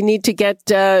just they need to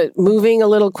get moving a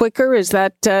little quicker. Is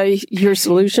that your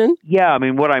solution? Yeah, I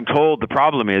mean, what I'm told the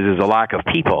problem is a lack of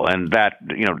people, and that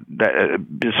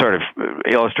sort of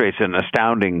illustrates an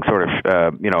astounding sort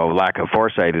of lack of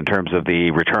foresight in terms of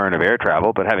the return of air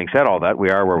travel. But having said all that, we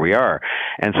are where we are,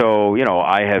 and so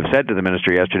I have said to the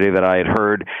minister yesterday that I had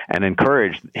heard and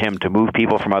encouraged him to move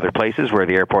people from other places where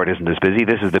the airport isn't as busy.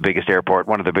 This is the biggest airport,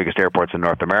 one of the biggest airports in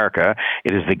North America.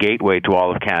 It is the gateway to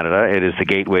all of Canada. It is the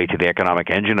gateway to the economic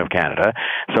engine of Canada.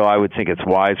 So I would think it's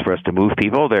wise for us to move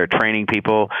people. They're training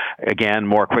people, again,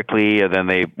 more quickly than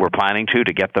they were planning to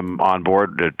get them on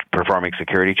board, performing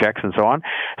security checks and so on.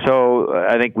 So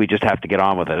I think we just have to get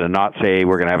on with it and not say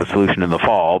we're going to have a solution in the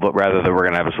fall, but rather that we're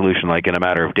going to have a solution like in a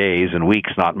matter of days and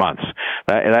weeks, not months.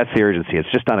 That's the urgency.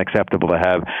 It's just unacceptable to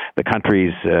have the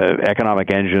country's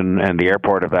economic engine and the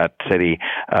airport of that city,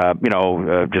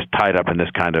 just tied up in this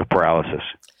kind of paralysis.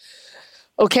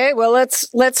 Okay, well,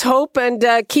 let's hope and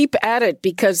keep at it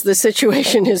because the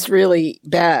situation is really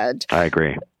bad. I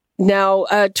agree. Now,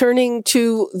 turning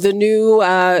to the new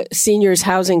Seniors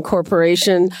Housing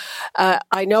Corporation,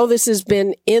 I know this has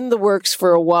been in the works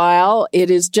for a while. It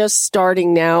is just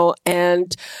starting now.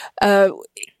 And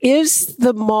is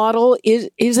the model,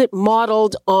 is it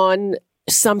modeled on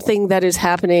something that is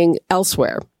happening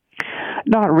elsewhere?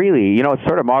 Not really. It's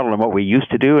sort of modeled on what we used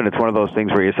to do, and it's one of those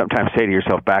things where you sometimes say to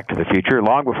yourself, back to the future.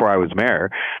 Long before I was mayor,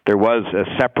 there was a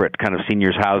separate kind of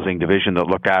seniors housing division that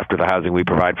looked after the housing we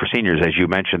provide for seniors. As you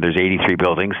mentioned, there's 83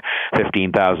 buildings,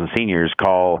 15,000 seniors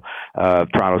call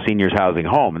Toronto Seniors Housing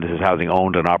home, and this is housing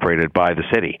owned and operated by the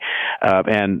city.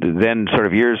 And then sort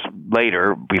of years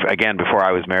later, before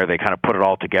I was mayor, they kind of put it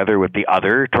all together with the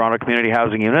other Toronto community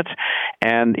housing units,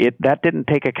 and that didn't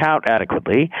take account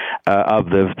adequately of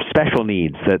the special needs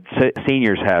that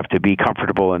seniors have to be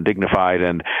comfortable and dignified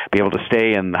and be able to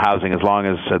stay in housing as long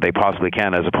as they possibly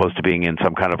can, as opposed to being in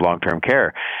some kind of long-term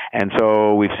care. And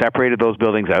so we've separated those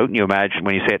buildings out. And you imagine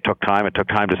when you say it took time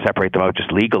to separate them out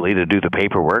just legally to do the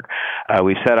paperwork.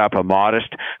 We've set up a modest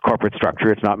corporate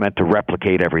structure. It's not meant to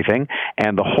replicate everything.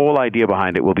 And the whole idea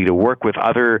behind it will be to work with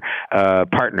other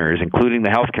partners, including the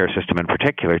healthcare system in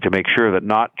particular, to make sure that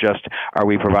not just are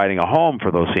we providing a home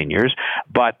for those seniors,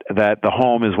 but that the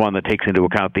home is one that takes into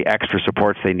account the extra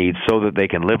supports they need so that they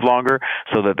can live longer,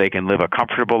 so that they can live a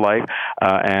comfortable life,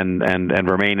 and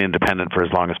remain independent for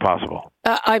as long as possible.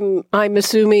 I'm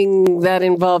assuming that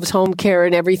involves home care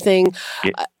and everything.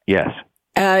 Yes.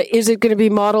 Is it going to be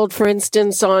modeled, for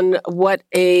instance, on what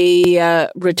a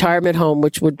retirement home,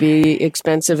 which would be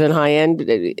expensive and high end,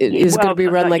 is going to be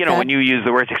run like that? When you use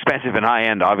the words expensive and high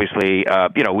end, obviously,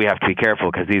 we have to be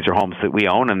careful because these are homes that we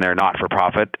own and they're not for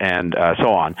profit and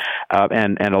so on.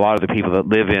 And a lot of the people that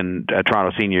live in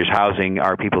Toronto Seniors Housing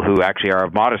are people who actually are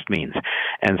of modest means.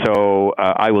 And so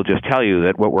I will just tell you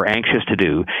that what we're anxious to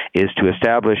do is to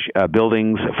establish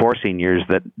buildings for seniors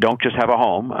that don't just have a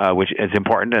home, which is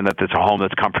important, and that it's a home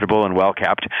that's comfortable and well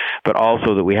kept, but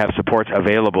also that we have supports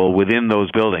available within those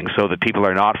buildings so that people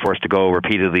are not forced to go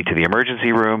repeatedly to the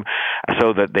emergency room,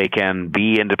 so that they can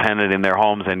be independent in their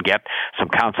homes and get some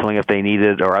counseling if they need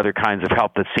it, or other kinds of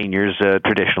help that seniors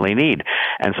traditionally need.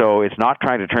 And so it's not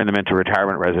trying to turn them into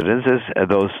retirement residences.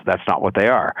 That's not what they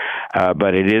are.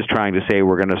 But it is trying to say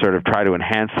we're going to sort of try to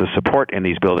enhance the support in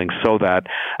these buildings so that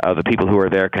the people who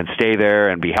are there can stay there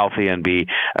and be healthy and be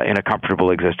in a comfortable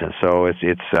existence. So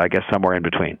it's I guess somewhere in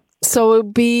between. So it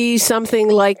would be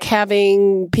something like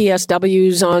having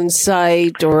PSWs on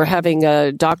site or having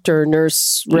a doctor or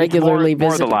nurse regularly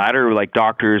visit? More the latter, like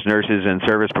doctors, nurses, and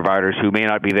service providers who may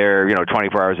not be there,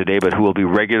 24 hours a day, but who will be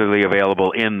regularly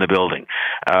available in the building,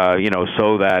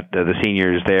 so that the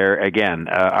seniors there, again,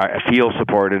 feel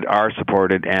supported, are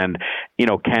supported, and,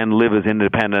 can live as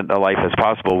independent a life as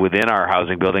possible within our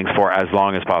housing buildings for as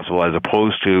long as possible, as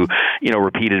opposed to,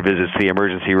 repeated visits to the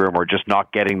emergency room or just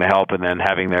not getting the help and then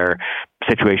having their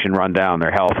situation run down,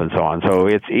 their health and so on. So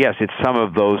it's some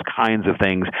of those kinds of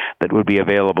things that would be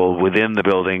available within the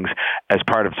buildings as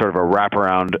part of sort of a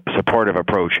wraparound supportive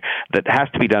approach that has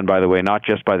to be done, by the way, not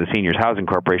just by the Seniors Housing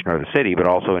Corporation or the city, but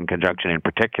also in conjunction in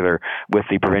particular with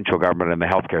the provincial government and the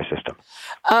healthcare system.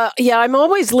 I'm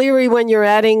always leery when you're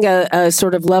adding a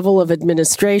sort of level of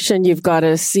administration. You've got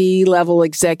a C-level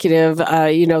executive.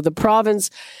 The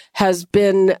province has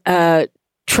been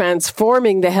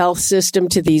transforming the health system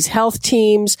to these health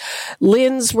teams.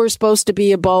 LHINs were supposed to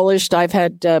be abolished. I've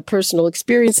had personal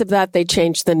experience of that. They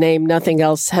changed the name. Nothing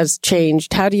else has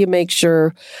changed. How do you make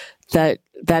sure that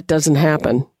that doesn't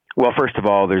happen? Well, first of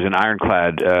all, there's an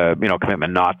ironclad,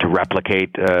 commitment not to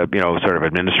replicate, sort of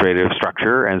administrative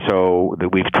structure. And so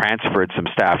we've transferred some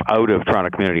staff out of Toronto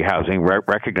Community Housing,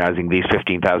 recognizing these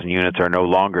 15,000 units are no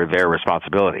longer their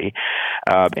responsibility.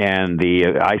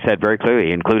 I said very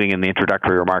clearly, including in the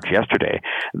introductory remarks yesterday,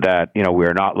 that,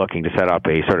 we're not looking to set up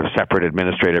a sort of separate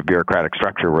administrative bureaucratic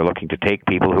structure. We're looking to take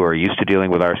people who are used to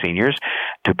dealing with our seniors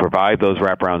to provide those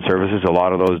wraparound services, a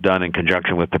lot of those done in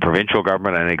conjunction with the provincial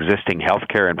government and existing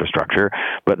healthcare infrastructure,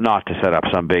 but not to set up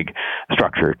some big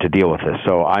structure to deal with this.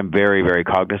 So I'm very, very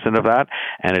cognizant of that,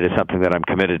 and it is something that I'm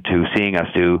committed to seeing us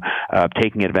do,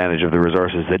 taking advantage of the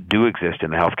resources that do exist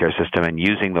in the healthcare system and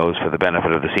using those for the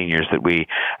benefit of the seniors that we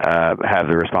have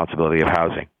the responsibility of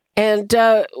housing. And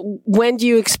when do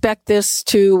you expect this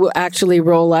to actually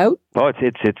roll out? Well,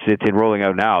 it's in rolling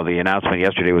out now. The announcement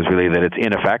yesterday was really that it's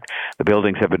in effect. The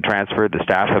buildings have been transferred. The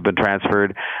staff have been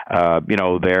transferred.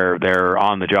 They're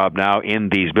on the job now in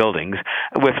these buildings,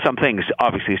 with some things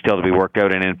obviously still to be worked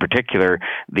out, and in particular,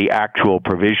 the actual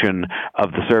provision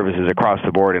of the services across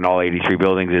the board in all 83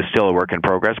 buildings is still a work in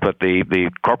progress. But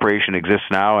the corporation exists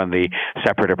now, and the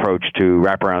separate approach to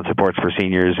wraparound supports for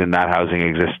seniors in that housing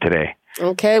exists today.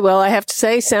 Okay, well, I have to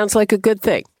say, sounds like a good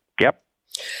thing. Yep.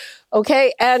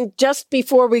 Okay, and just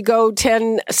before we go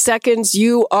 10 seconds,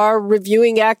 you are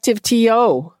reviewing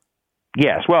ActiveTO.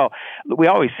 Yes. Well, we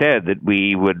always said that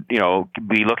we would,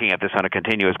 be looking at this on a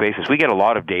continuous basis. We get a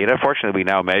lot of data. Fortunately, we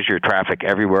now measure traffic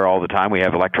everywhere all the time. We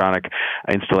have electronic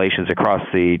installations across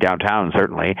the downtown,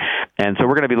 certainly. And so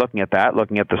we're going to be looking at that,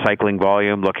 looking at the cycling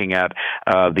volume, looking at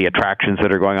the attractions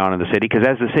that are going on in the city. Because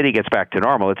as the city gets back to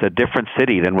normal, it's a different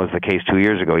city than was the case 2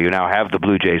 years ago. You now have the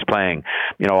Blue Jays playing,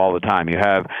 all the time. You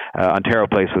have Ontario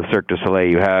Place with Cirque du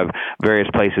Soleil. You have various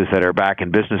places that are back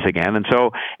in business again. And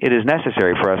so it is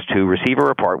necessary for us to receive a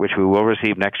report, which we will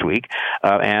receive next week,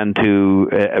 and to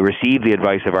receive the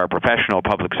advice of our professional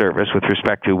public service with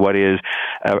respect to what is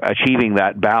achieving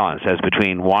that balance as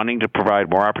between wanting to provide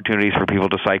more opportunities for people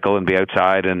to cycle and be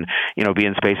outside and, be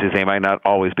in spaces they might not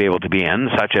always be able to be in,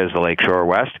 such as the Lakeshore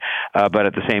West, but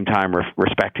at the same time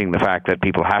respecting the fact that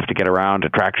people have to get around,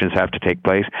 attractions have to take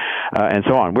place, and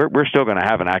so on. We're still going to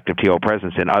have an ActiveTO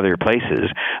presence in other places,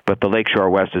 but the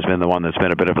Lakeshore West has been the one that's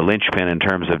been a bit of a linchpin in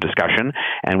terms of discussion,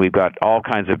 and we've got all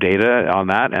kinds of data on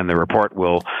that, and the report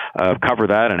will cover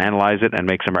that and analyze it and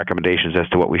make some recommendations as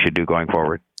to what we should do going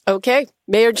forward. Okay.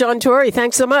 Mayor John Tory,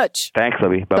 thanks so much. Thanks,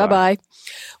 Libby. Bye-bye. Bye-bye.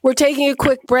 We're taking a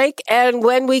quick break, and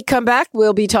when we come back,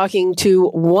 we'll be talking to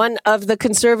one of the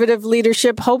Conservative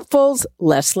leadership hopefuls,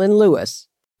 Leslyn Lewis.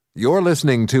 You're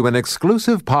listening to an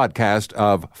exclusive podcast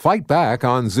of Fight Back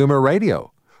on Zoomer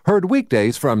Radio. Heard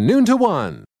weekdays from noon to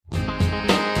 1.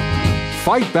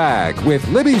 Fight Back with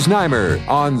Libby Znaimer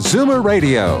on Zoomer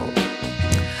Radio.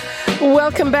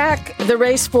 Welcome back. The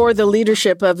race for the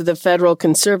leadership of the federal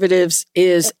Conservatives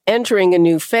is entering a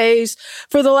new phase.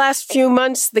 For the last few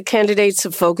months, the candidates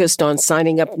have focused on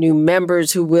signing up new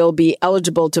members who will be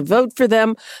eligible to vote for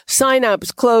them.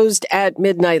 Sign-ups closed at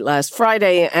midnight last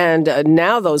Friday, and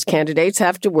now those candidates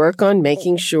have to work on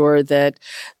making sure that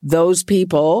those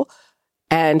people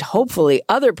and hopefully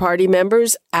other party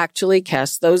members actually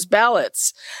cast those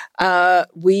ballots.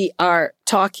 We are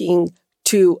talking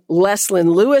to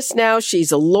Leslyn Lewis now.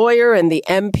 She's a lawyer and the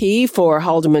MP for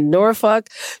Haldimand Norfolk.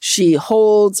 She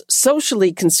holds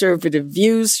socially conservative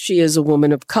views. She is a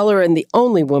woman of color and the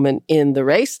only woman in the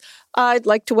race. I'd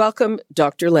like to welcome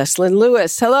Dr. Leslyn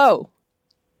Lewis. Hello.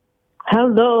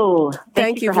 Hello.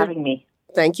 Thank you for having me.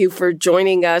 Thank you for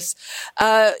joining us.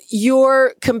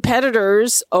 Your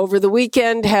competitors over the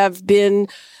weekend have been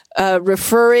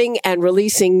referring and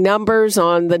releasing numbers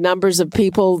on the numbers of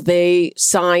people they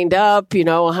signed up,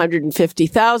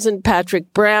 150,000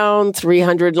 Patrick Brown,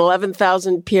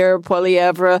 311,000 Pierre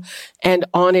Poilievre, and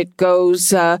on it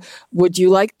goes. Would you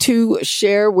like to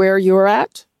share where you're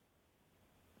at?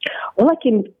 Well,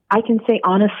 I can say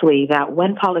honestly that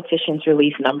when politicians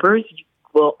release numbers, you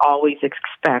will always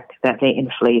expect that they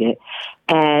inflate it.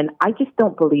 And I just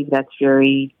don't believe that's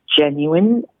very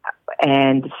genuine.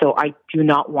 And so I do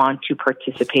not want to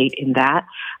participate in that.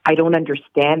 I don't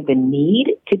understand the need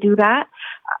to do that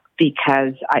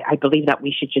because I believe that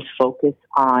we should just focus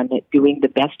on doing the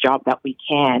best job that we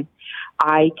can.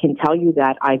 I can tell you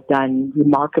that I've done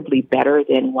remarkably better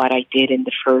than what I did in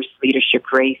the first leadership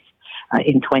race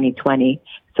in 2020.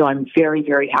 So I'm very,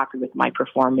 very happy with my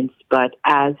performance. But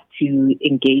as to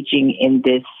engaging in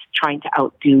this, trying to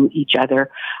outdo each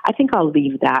other, I think I'll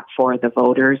leave that for the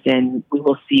voters, and we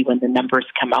will see when the numbers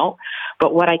come out.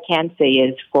 But what I can say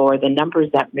is for the numbers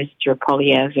that Mr.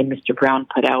 Poilievre and Mr. Brown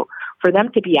put out, for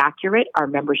them to be accurate, our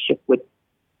membership would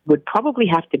would probably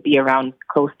have to be around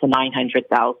close to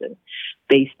 900,000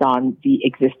 based on the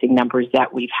existing numbers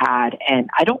that we've had. And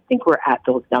I don't think we're at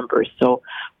those numbers. So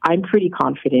I'm pretty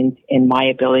confident in my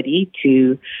ability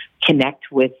to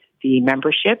connect with the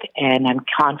membership, and I'm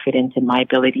confident in my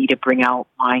ability to bring out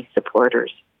my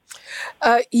supporters.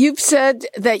 You've said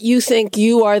that you think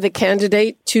you are the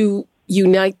candidate to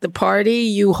unite the party.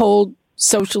 You hold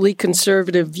socially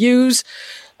conservative views.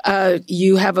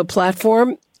 You have a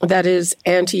platform that is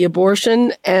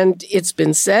anti-abortion, and it's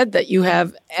been said that you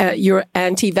have your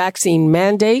anti-vaccine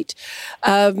mandate.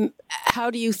 How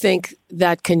do you think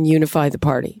that can unify the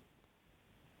party?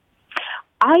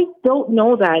 I don't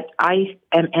know that I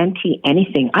am anti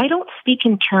anything. I don't speak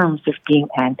in terms of being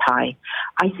anti.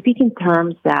 I speak in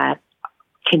terms that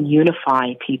can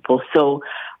unify people. So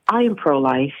I am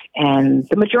pro-life, and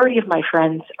the majority of my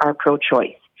friends are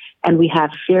pro-choice. And we have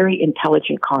very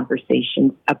intelligent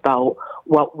conversations about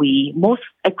what we most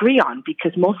agree on,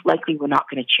 because most likely we're not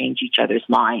going to change each other's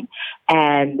mind.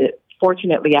 And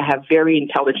fortunately, I have very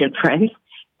intelligent friends,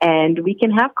 and we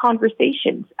can have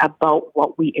conversations about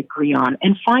what we agree on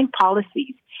and find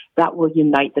policies that will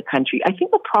unite the country. I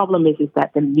think the problem is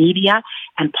that the media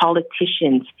and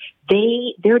politicians,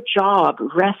 their job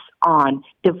rests on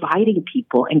dividing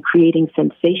people and creating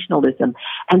sensationalism.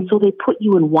 And so they put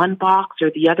you in one box or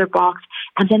the other box,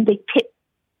 and then they pit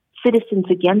citizens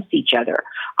against each other.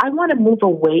 I want to move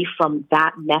away from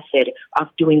that method of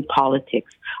doing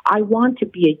politics. I want to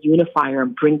be a unifier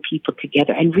and bring people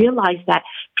together and realize that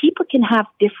people can have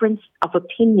difference of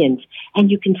opinions, and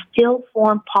you can still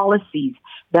form policies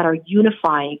that are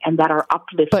unifying and that are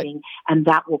uplifting and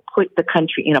that will put the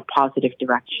country in a positive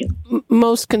direction.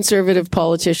 Most conservative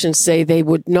politicians say they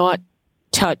would not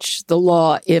touch the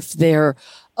law if they're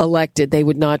elected. They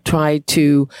would not try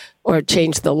to or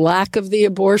change the lack of the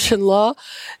abortion law.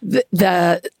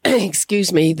 That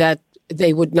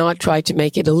they would not try to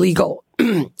make it illegal.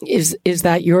 Is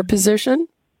that your position?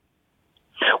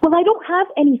 Well, I don't have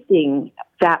anything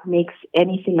that makes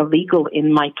anything illegal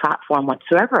in my platform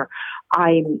whatsoever.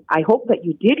 I hope that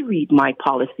you did read my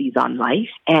policies on life,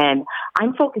 and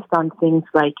I'm focused on things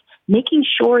like making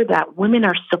sure that women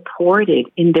are supported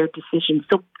in their decisions.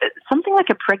 So something like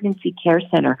a pregnancy care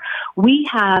center, we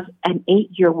have an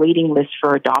 8-year waiting list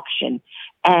for adoption.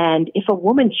 And if a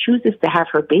woman chooses to have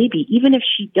her baby, even if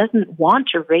she doesn't want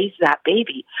to raise that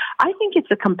baby, I think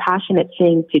it's a compassionate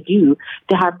thing to do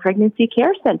to have pregnancy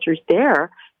care centers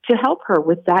there to help her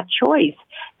with that choice.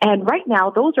 And right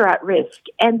now, those are at risk.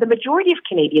 And the majority of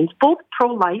Canadians, both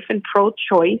pro-life and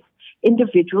pro-choice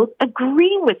individuals,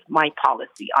 agree with my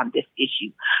policy on this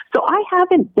issue. So I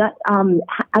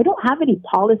don't have any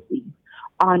policies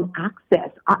on access.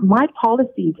 My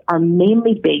policies are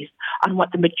mainly based on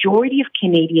what the majority of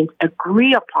Canadians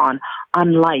agree upon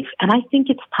on life. And I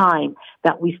think it's time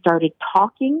that we started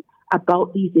talking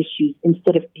about these issues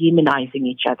instead of demonizing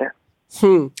each other.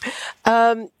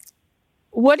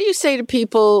 What do you say to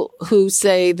people who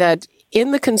say that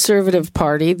in the Conservative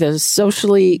Party, the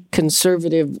socially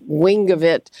conservative wing of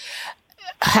it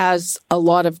has a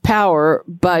lot of power,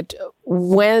 but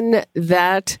when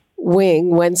that wing,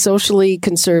 when socially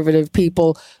conservative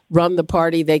people run the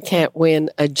party, they can't win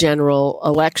a general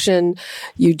election?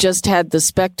 You just had the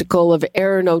spectacle of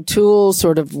Erin O'Toole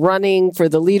sort of running for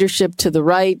the leadership to the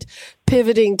right,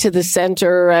 pivoting to the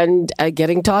center, and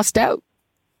getting tossed out.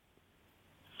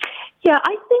 Yeah,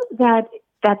 I think that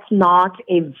that's not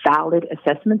a valid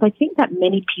assessment. I think that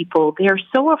many people, they're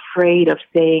so afraid of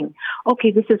saying, okay,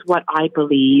 this is what I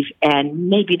believe, and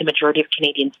maybe the majority of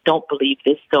Canadians don't believe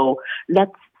this, so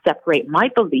let's separate my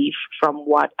belief from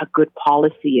what a good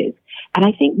policy is. And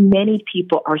I think many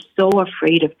people are so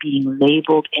afraid of being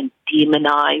labeled and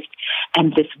demonized,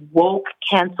 and this woke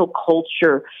cancel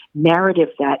culture narrative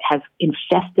that has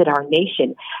infested our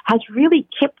nation has really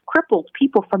crippled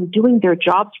people from doing their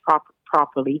jobs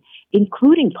properly,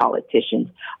 including politicians.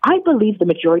 I believe the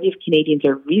majority of Canadians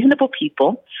are reasonable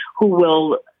people who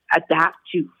will adapt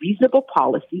to reasonable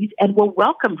policies and will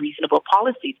welcome reasonable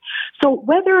policies. So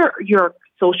whether you're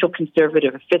social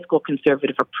conservative, fiscal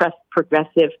conservative, or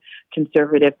progressive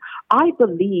conservative, I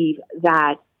believe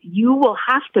that you will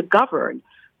have to govern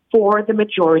for the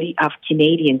majority of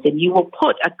Canadians, and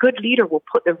a good leader will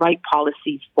put the right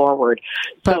policies forward.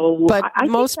 But I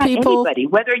most think that people, anybody,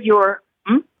 whether you're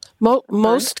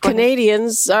most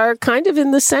Canadians are kind of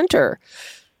in the center,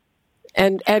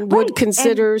 and would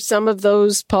consider some of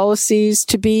those policies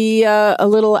to be a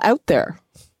little out there.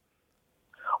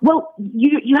 Well,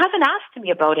 you haven't asked me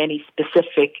about any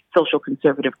specific social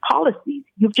conservative policies.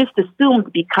 You've just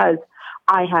assumed because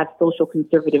I have social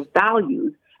conservative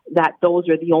values that those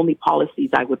are the only policies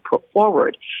I would put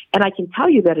forward. And I can tell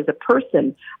you that as a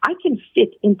person, I can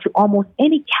fit into almost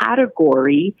any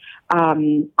category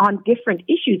on different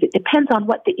issues. It depends on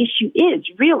what the issue is,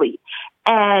 really.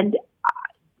 And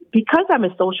because I'm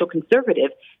a social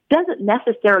conservative, doesn't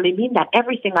necessarily mean that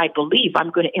everything I believe, I'm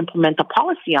going to implement a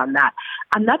policy on that.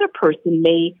 Another person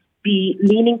may be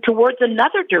leaning towards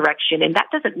another direction, and that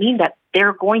doesn't mean that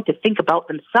they're going to think about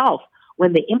themselves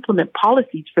when they implement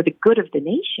policies for the good of the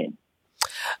nation.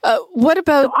 What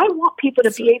about... So I want people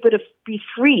to be able to be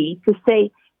free to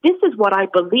say, this is what I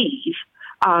believe,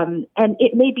 and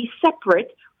it may be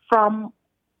separate from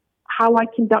how I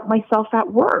conduct myself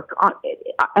at work,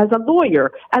 as a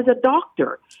lawyer, as a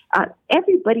doctor.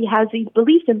 Everybody has these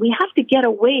beliefs, and we have to get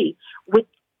away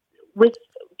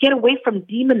from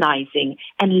demonizing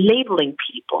and labeling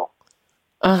people.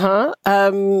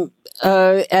 And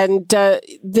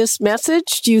this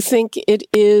message, do you think it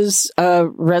is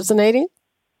resonating?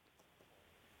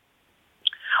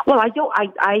 Well,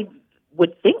 I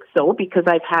would think so, because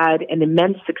I've had an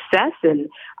immense success, and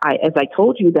as I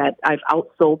told you, that I've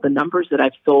outsold the numbers that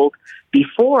I've sold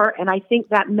before, and I think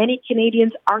that many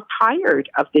Canadians are tired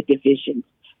of the divisions.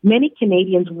 Many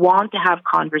Canadians want to have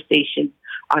conversations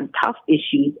on tough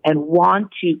issues and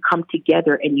want to come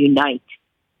together and unite.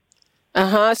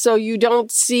 So you don't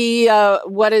see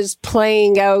what is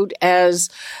playing out as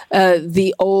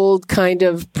the old kind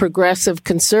of progressive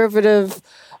conservative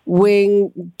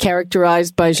wing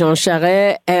characterized by Jean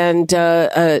Charest and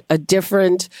a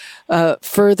different,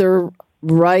 further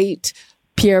right,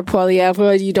 Pierre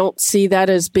Poilievre. You don't see that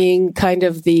as being kind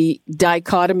of the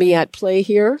dichotomy at play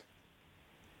here?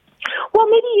 Well,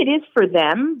 maybe it is for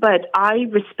them, but I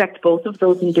respect both of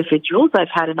those individuals. I've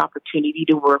had an opportunity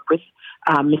to work with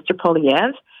Mr.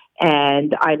 Poilievre,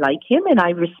 and I like him, and I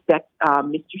respect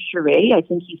Mr. Charest. I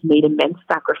think he's made immense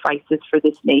sacrifices for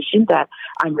this nation that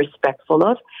I'm respectful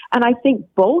of. And I think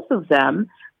both of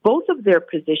their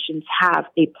positions have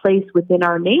a place within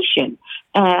our nation.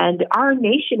 And our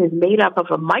nation is made up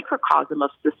of a microcosm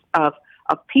of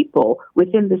people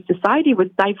within the society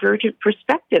with divergent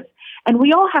perspectives. And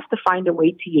we all have to find a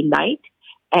way to unite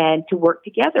and to work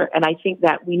together. And I think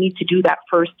that we need to do that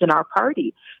first in our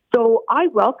party. So I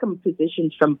welcome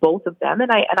positions from both of them, and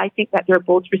I think that they're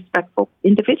both respectful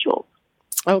individuals.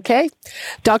 Okay.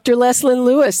 Dr. Leslyn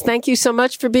Lewis, thank you so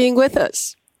much for being with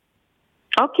us.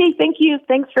 Okay, thank you.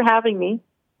 Thanks for having me.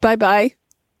 Bye-bye.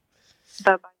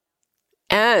 Bye-bye.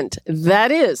 And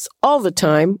that is all the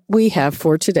time we have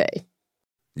for today.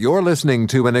 You're listening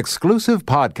to an exclusive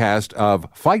podcast of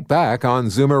Fight Back on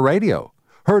Zoomer Radio.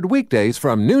 Heard weekdays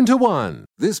from noon to 1.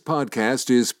 This podcast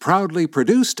is proudly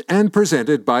produced and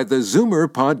presented by the Zoomer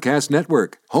Podcast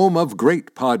Network, home of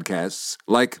great podcasts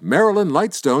like Marilyn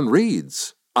Lightstone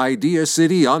Reads, Idea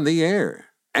City on the Air,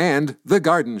 and The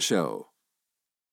Garden Show.